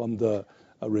the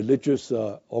religious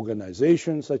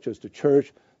organizations such as the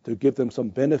church to give them some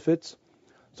benefits.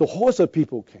 So hordes of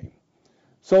people came.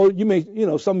 So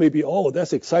some may be,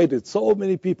 that's excited. So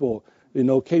many people,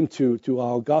 came to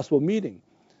our gospel meeting.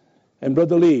 And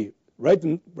Brother Lee, right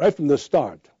from the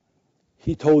start,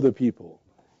 he told the people,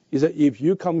 he said, if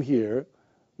you come here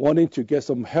wanting to get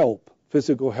some help,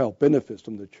 physical help, benefits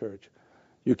from the church,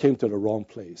 you came to the wrong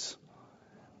place.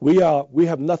 We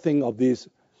have nothing of these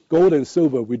gold and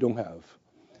silver we don't have,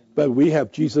 but we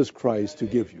have Jesus Christ to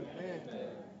give you.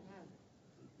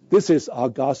 This is our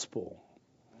gospel.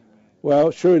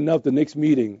 Well, sure enough, the next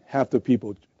meeting, half the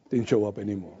people didn't show up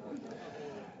anymore.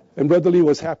 And Brother Lee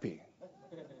was happy.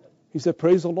 He said,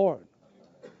 praise the Lord.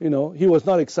 He was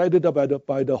not excited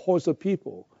by the hordes of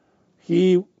people.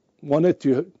 He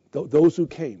wanted those who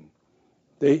came,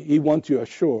 he wanted to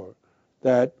assure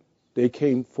that they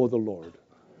came for the Lord.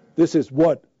 This is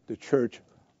what the church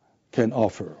can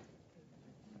offer.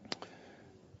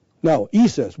 Now, he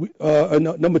says,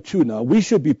 number 2 now, we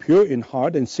should be pure in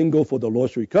heart and single for the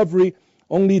Lord's recovery.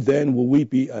 Only then will we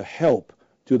be a help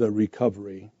to the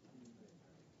recovery.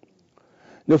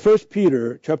 Now, 1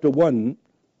 Peter chapter 1,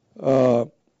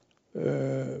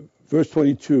 verse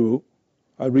 22,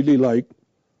 I really like.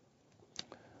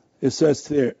 It says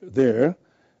there,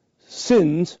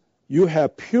 since you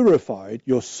have purified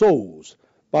your souls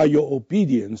by your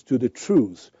obedience to the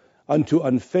truth unto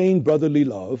unfeigned brotherly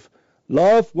love,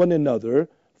 love one another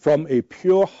from a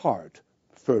pure heart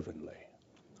fervently.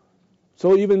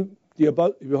 So even the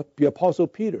Apostle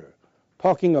Peter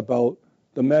talking about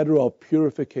the matter of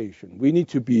purification. We need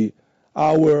to be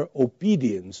our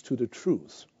obedience to the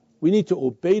truth. We need to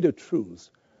obey the truth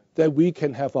that we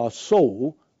can have our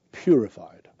soul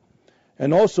purified.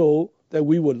 And also that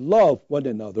we would love one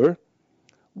another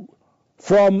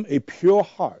from a pure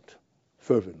heart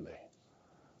fervently.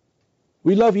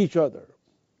 We love each other,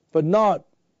 but not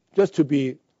just to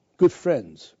be good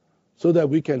friends so that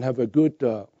we can have a good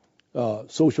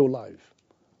social life.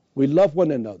 We love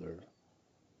one another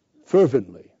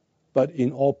fervently, but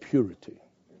in all purity.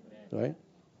 Right?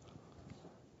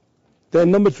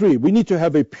 Then number 3, we need to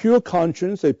have a pure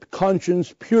conscience, a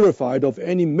conscience purified of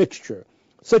any mixture.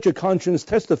 Such a conscience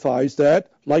testifies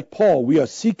that, like Paul, we are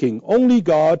seeking only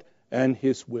God and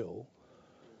His will.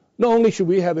 Not only should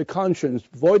we have a conscience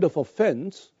void of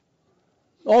offense,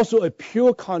 also a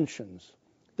pure conscience.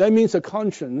 That means a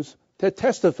conscience that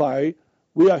testifies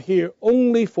we are here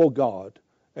only for God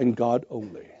and God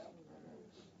only.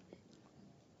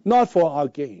 Not for our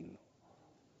gain,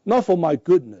 not for my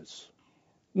goodness,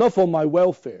 not for my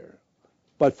welfare,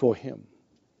 but for Him.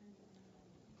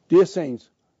 Dear saints,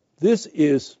 this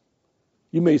is,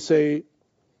 you may say,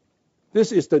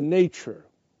 this is the nature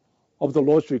of the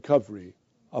Lord's recovery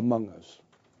among us.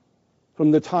 From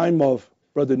the time of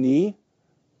Brother Nee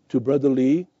to Brother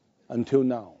Lee until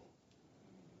now.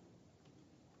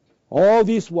 All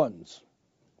these ones,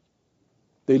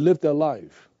 they live their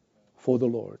life for the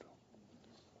Lord.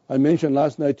 I mentioned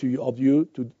last night to you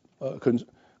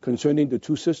concerning the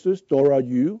two sisters, Dora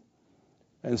Yu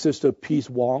and Sister Peace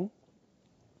Wong.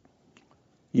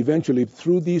 Eventually,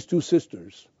 through these two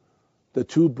sisters, the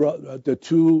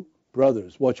two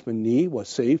brothers, Watchman Nee was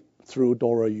saved through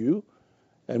Dora Yu,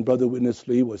 and Brother Witness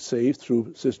Lee was saved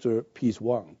through Sister Peace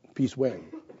Wang.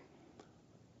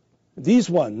 These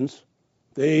ones,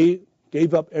 they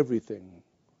gave up everything,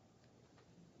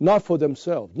 not for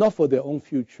themselves, not for their own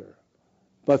future,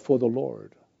 but for the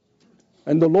Lord.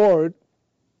 And the Lord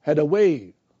had a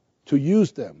way to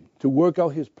use them to work out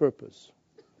his purpose.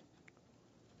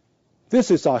 This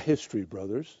is our history,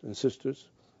 brothers and sisters.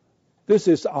 This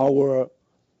is our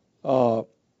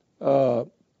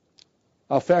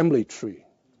family tree.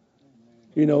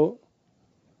 You know,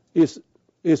 is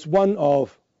one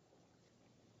of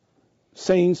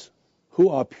saints who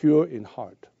are pure in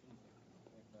heart.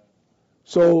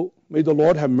 So may the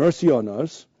Lord have mercy on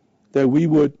us that we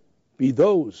would be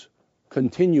those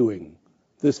continuing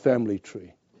this family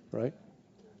tree, right?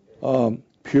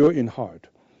 Pure in heart.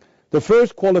 The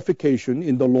first qualification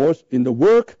in the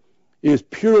work is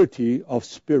purity of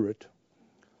spirit.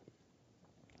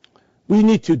 We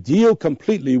need to deal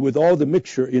completely with all the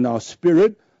mixture in our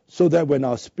spirit so that when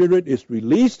our spirit is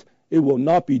released, it will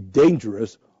not be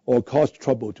dangerous or cause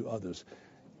trouble to others.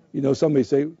 You know, some may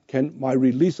say, can my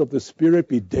release of the spirit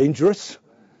be dangerous?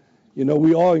 You know,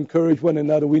 we all encourage one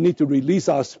another. We need to release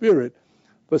our spirit.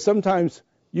 But sometimes,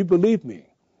 you believe me,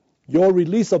 your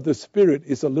release of the spirit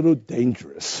is a little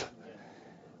dangerous.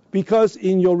 Because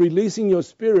in your releasing your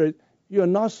spirit, you're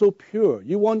not so pure.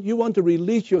 You want to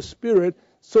release your spirit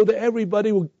so that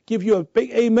everybody will give you a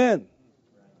big amen.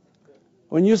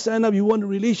 When you stand up, you want to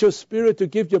release your spirit to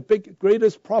give your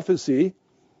greatest prophecy,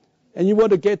 and you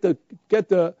want to get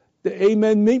the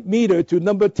amen meter to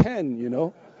number 10, you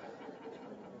know.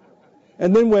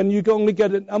 And then when you only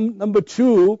get a number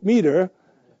 2 meter,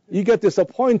 you get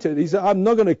disappointed. He said, I'm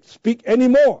not going to speak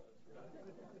anymore.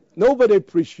 Nobody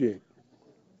appreciates.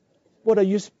 What are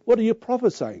you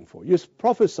prophesying for? You're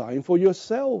prophesying for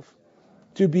yourself,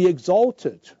 to be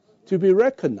exalted, to be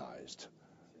recognized,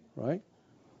 right?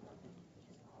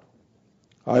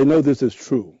 I know this is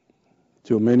true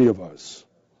to many of us,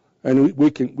 and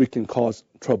we can cause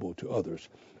trouble to others.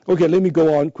 Okay, let me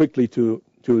go on quickly to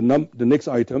the next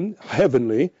item,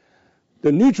 heavenly.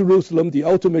 The New Jerusalem, the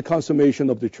ultimate consummation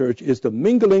of the church, is the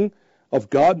mingling of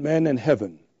God, man, and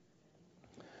heaven.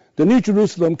 The New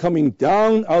Jerusalem coming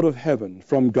down out of heaven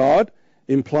from God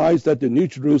implies that the New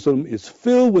Jerusalem is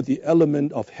filled with the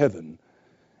element of heaven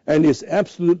and is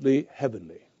absolutely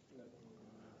heavenly.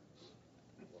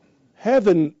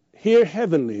 Heaven, here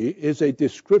heavenly, is a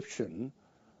description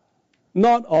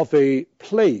not of a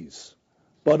place,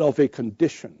 but of a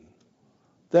condition,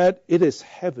 that it is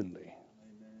heavenly.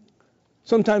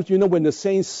 Sometimes, you know, when the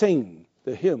saints sing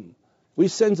the hymn, we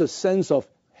sense a sense of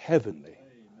heavenly.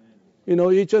 You know,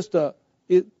 it's just the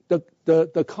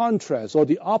contrast or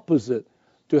the opposite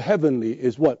to heavenly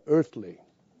is what? Earthly.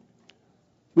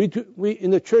 We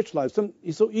in the church life,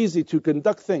 it's so easy to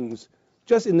conduct things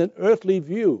just in an earthly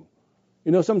view.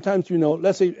 You know, sometimes, you know,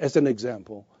 let's say as an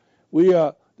example,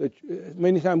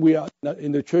 many times we are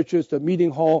in the churches, the meeting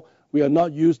hall, we are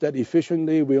not used that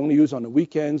efficiently. We only use on the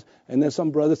weekends. And then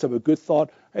some brothers have a good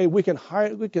thought. Hey, we can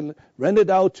rent it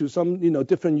out to some, you know,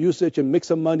 different usage and make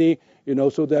some money, you know,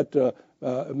 so that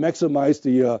maximize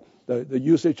the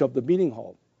usage of the meeting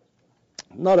hall.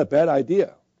 Not a bad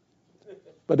idea,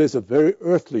 but it's a very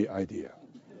earthly idea.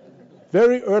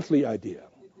 Very earthly idea.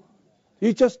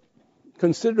 You're just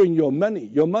considering your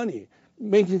money,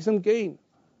 making some gain.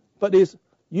 But if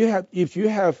you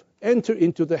have entered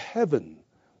into the heaven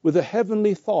with a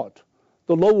heavenly thought,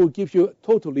 the Lord will give you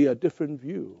totally a different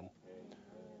view.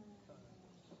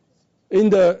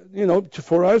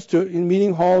 For us in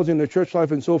meeting halls, in the church life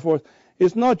and so forth,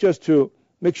 it's not just to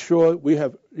make sure we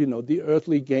have, you know, the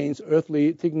earthly gains,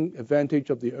 taking advantage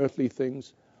of the earthly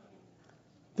things.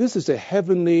 This is a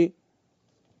heavenly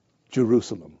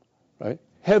Jerusalem, right?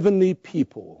 Heavenly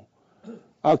people.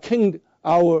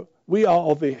 We are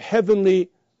of a heavenly,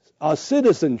 our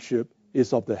citizenship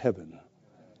is of the heaven.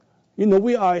 You know,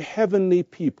 we are a heavenly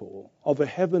people of a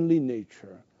heavenly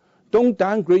nature. Don't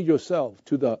downgrade yourself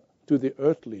to the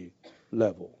earthly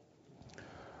level.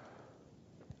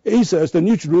 He says the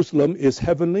New Jerusalem is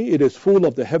heavenly. It is full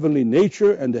of the heavenly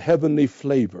nature and the heavenly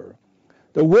flavor.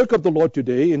 The work of the Lord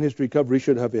today in his recovery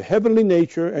should have a heavenly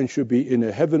nature and should be in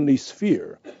a heavenly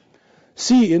sphere.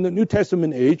 See, in the New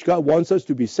Testament age, God wants us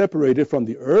to be separated from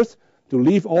the earth, to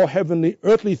leave all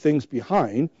earthly things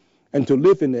behind, and to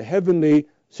live in a heavenly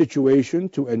situation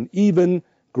to an even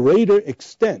greater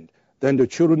extent than the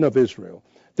children of Israel.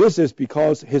 This is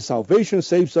because his salvation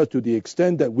saves us to the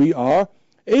extent that we are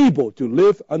able to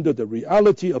live under the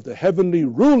reality of the heavenly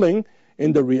ruling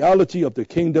in the reality of the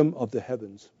kingdom of the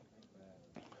heavens.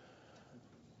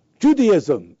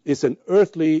 Judaism is an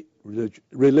earthly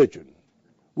religion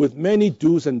with many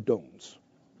do's and don'ts.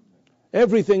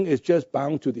 Everything is just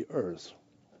bound to the earth.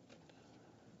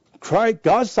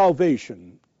 God's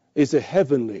salvation is a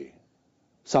heavenly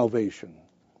salvation.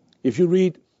 If you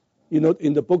read,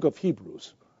 in the book of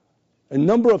Hebrews, a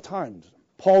number of times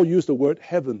Paul used the word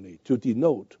heavenly to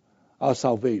denote our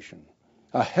salvation,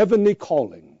 a heavenly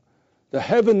calling, the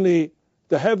heavenly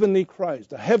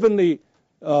Christ, the heavenly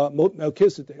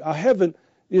Melchizedek. Our heaven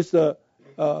is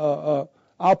our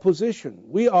position.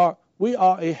 We are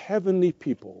a heavenly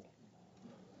people.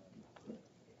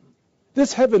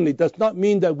 This heavenly does not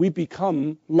mean that we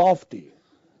become lofty,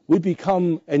 we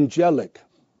become angelic.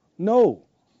 No,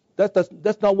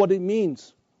 that's not what it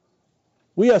means.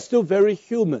 We are still very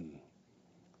human.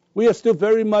 We are still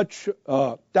very much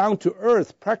down to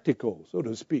earth, practical, so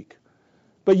to speak.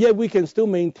 But yet we can still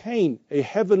maintain a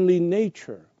heavenly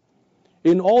nature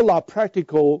in all our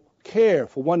practical care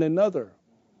for one another.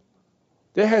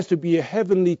 There has to be a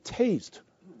heavenly taste,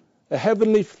 a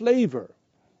heavenly flavor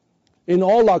in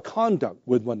all our conduct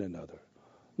with one another.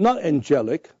 Not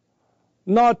angelic,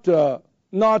 not to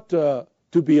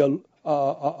be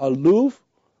aloof,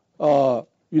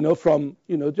 from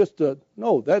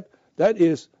no, that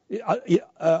is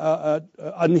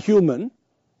unhuman.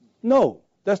 No,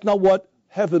 that's not what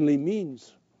heavenly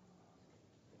means.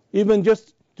 Even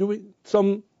just doing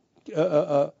some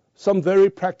very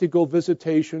practical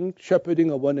visitation,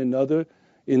 shepherding of one another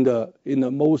in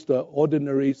the most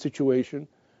ordinary situation,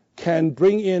 can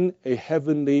bring in a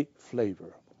heavenly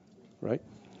flavor, right?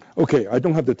 Okay, I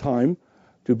don't have the time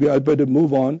I better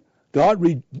move on. God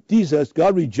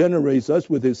regenerates us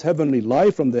with his heavenly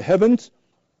life from the heavens.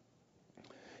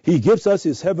 He gives us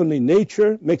his heavenly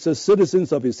nature, makes us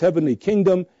citizens of his heavenly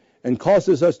kingdom, and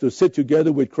causes us to sit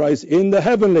together with Christ in the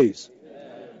heavenlies.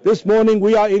 Amen. This morning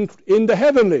we are in the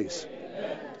heavenlies,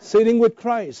 Amen. Sitting with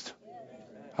Christ. Amen.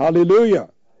 Hallelujah.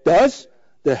 Thus,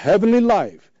 the heavenly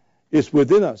life is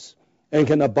within us and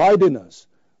can abide in us.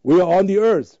 We are on the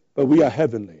earth, but we are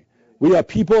heavenly. We are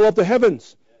people of the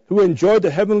heavens who enjoy the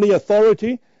heavenly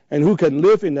authority and who can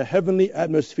live in the heavenly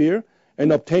atmosphere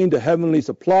and obtain the heavenly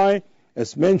supply,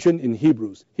 as mentioned in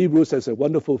Hebrews. Hebrews has a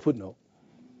wonderful footnote.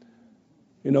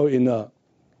 In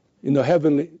the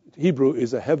heavenly, Hebrew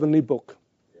is a heavenly book,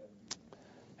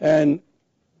 and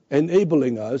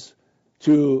enabling us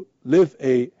to live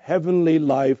a heavenly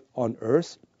life on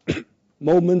earth,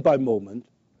 moment by moment,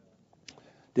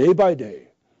 day by day,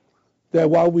 that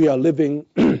while we are living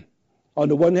on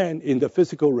the one hand in the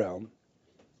physical realm,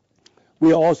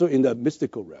 we are also in the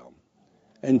mystical realm,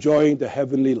 enjoying the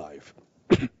heavenly life.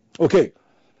 Okay,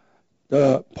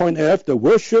 the point F, the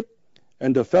worship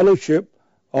and the fellowship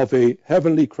of a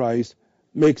heavenly Christ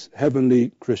makes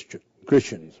heavenly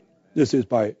Christians. This is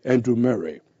by Andrew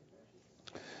Murray.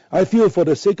 I feel for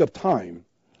the sake of time,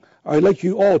 I'd like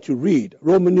you all to read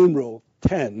Roman numeral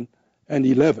 10 and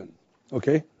 11.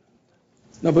 Okay?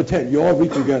 Number 10, you all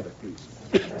read together, please.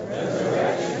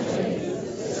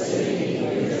 Ressurrectionaly, the city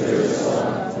in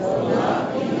Jerusalem will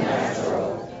not be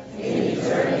natural. In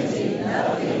eternity,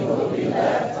 nothing will be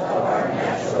left of our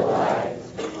natural life,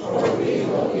 for we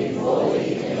will be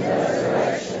fully in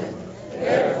resurrection.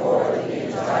 Therefore, the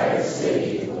entire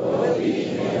city will be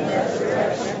in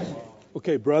resurrection.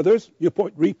 Okay, brothers, you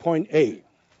read point A.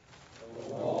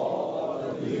 The wall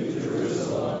of the New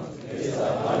Jerusalem is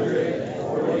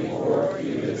 144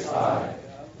 cubits high,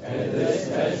 and this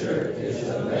measure is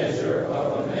the measure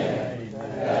of a man,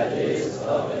 that is,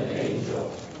 of an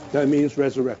angel. That means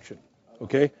resurrection.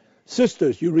 Okay?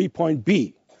 Sisters, you read point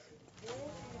B.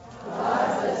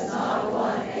 God does not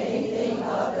want anything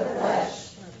of the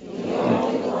flesh. He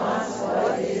only wants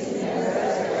what is in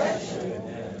resurrection.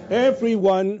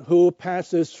 Everyone who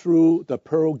passes through the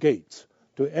pearl gates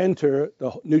to enter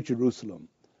the New Jerusalem,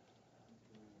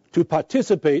 to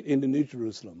participate in the New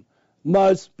Jerusalem,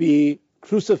 must be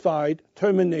crucified,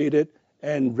 terminated,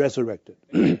 and resurrected.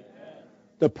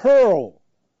 The pearl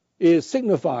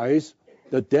signifies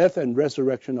the death and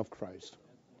resurrection of Christ.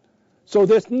 So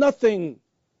there's nothing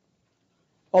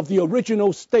of the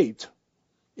original state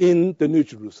in the New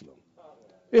Jerusalem.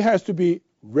 It has to be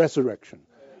resurrection.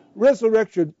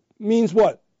 Resurrection means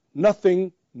what?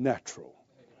 Nothing natural.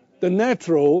 The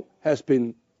natural has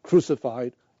been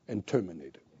crucified and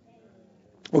terminated.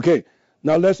 Okay,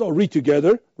 now let's all read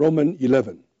together Romans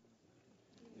 11.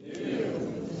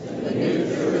 The New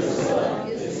Jerusalem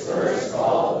is first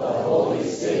called the Holy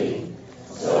City,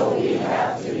 so we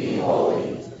have to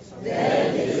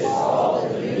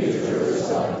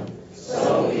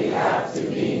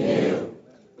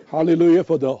Hallelujah,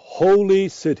 for the holy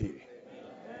city.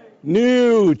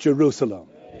 New Jerusalem.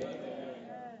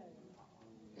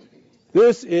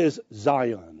 This is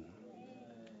Zion.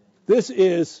 This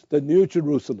is the New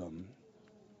Jerusalem.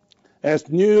 As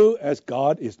new as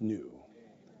God is new.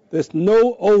 There's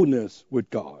no oldness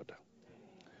with God.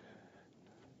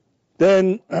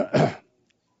 Then,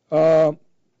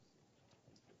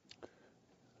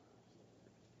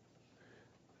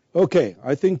 okay,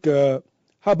 I think,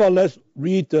 how about let's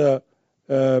read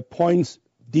points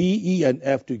D, E, and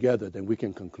F together, then we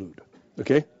can conclude.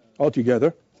 Okay, all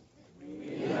together.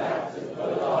 We have to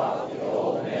put off the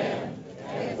old man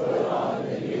and put on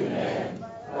the new man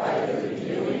by the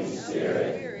renewing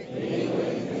Spirit,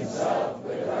 mingling himself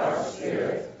with our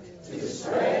spirit, to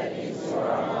spread into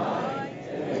our mind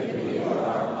and renew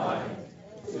our mind.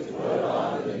 To put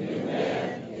on the new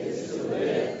man is to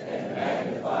live and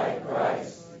magnify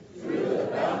Christ through the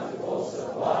bountiful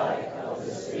supply of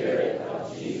the Spirit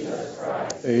of Jesus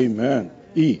Christ. Amen.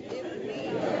 E.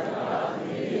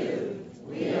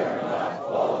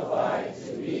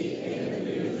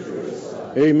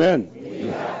 Amen. We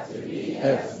have to be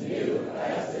as new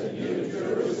as the New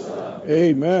Jerusalem.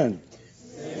 Amen.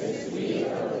 Since we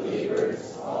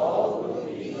believers all will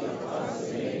be a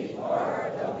consummating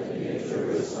part of the New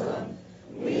Jerusalem,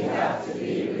 we have to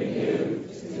be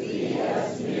renewed to be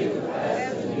as new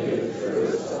as the New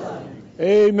Jerusalem.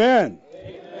 Amen.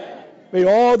 May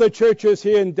all the churches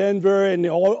here in Denver and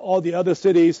all the other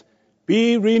cities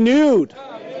be renewed.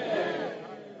 Amen.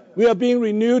 We are being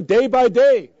renewed day by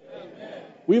day.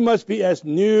 We must be as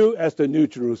new as the New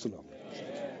Jerusalem.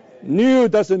 New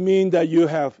doesn't mean that you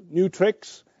have new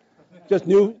tricks, just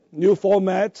new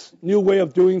formats, new way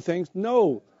of doing things.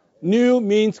 No. New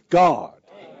means God.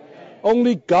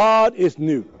 Only God is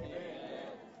new.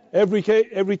 Every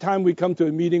time we come to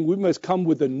a meeting, we must come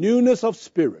with the newness of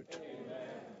spirit.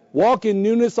 Walk in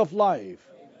newness of life.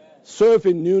 Serve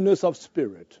in newness of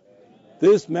spirit.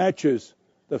 This matches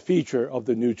the feature of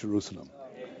the New Jerusalem.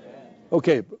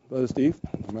 Okay, Brother Steve.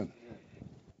 Amen.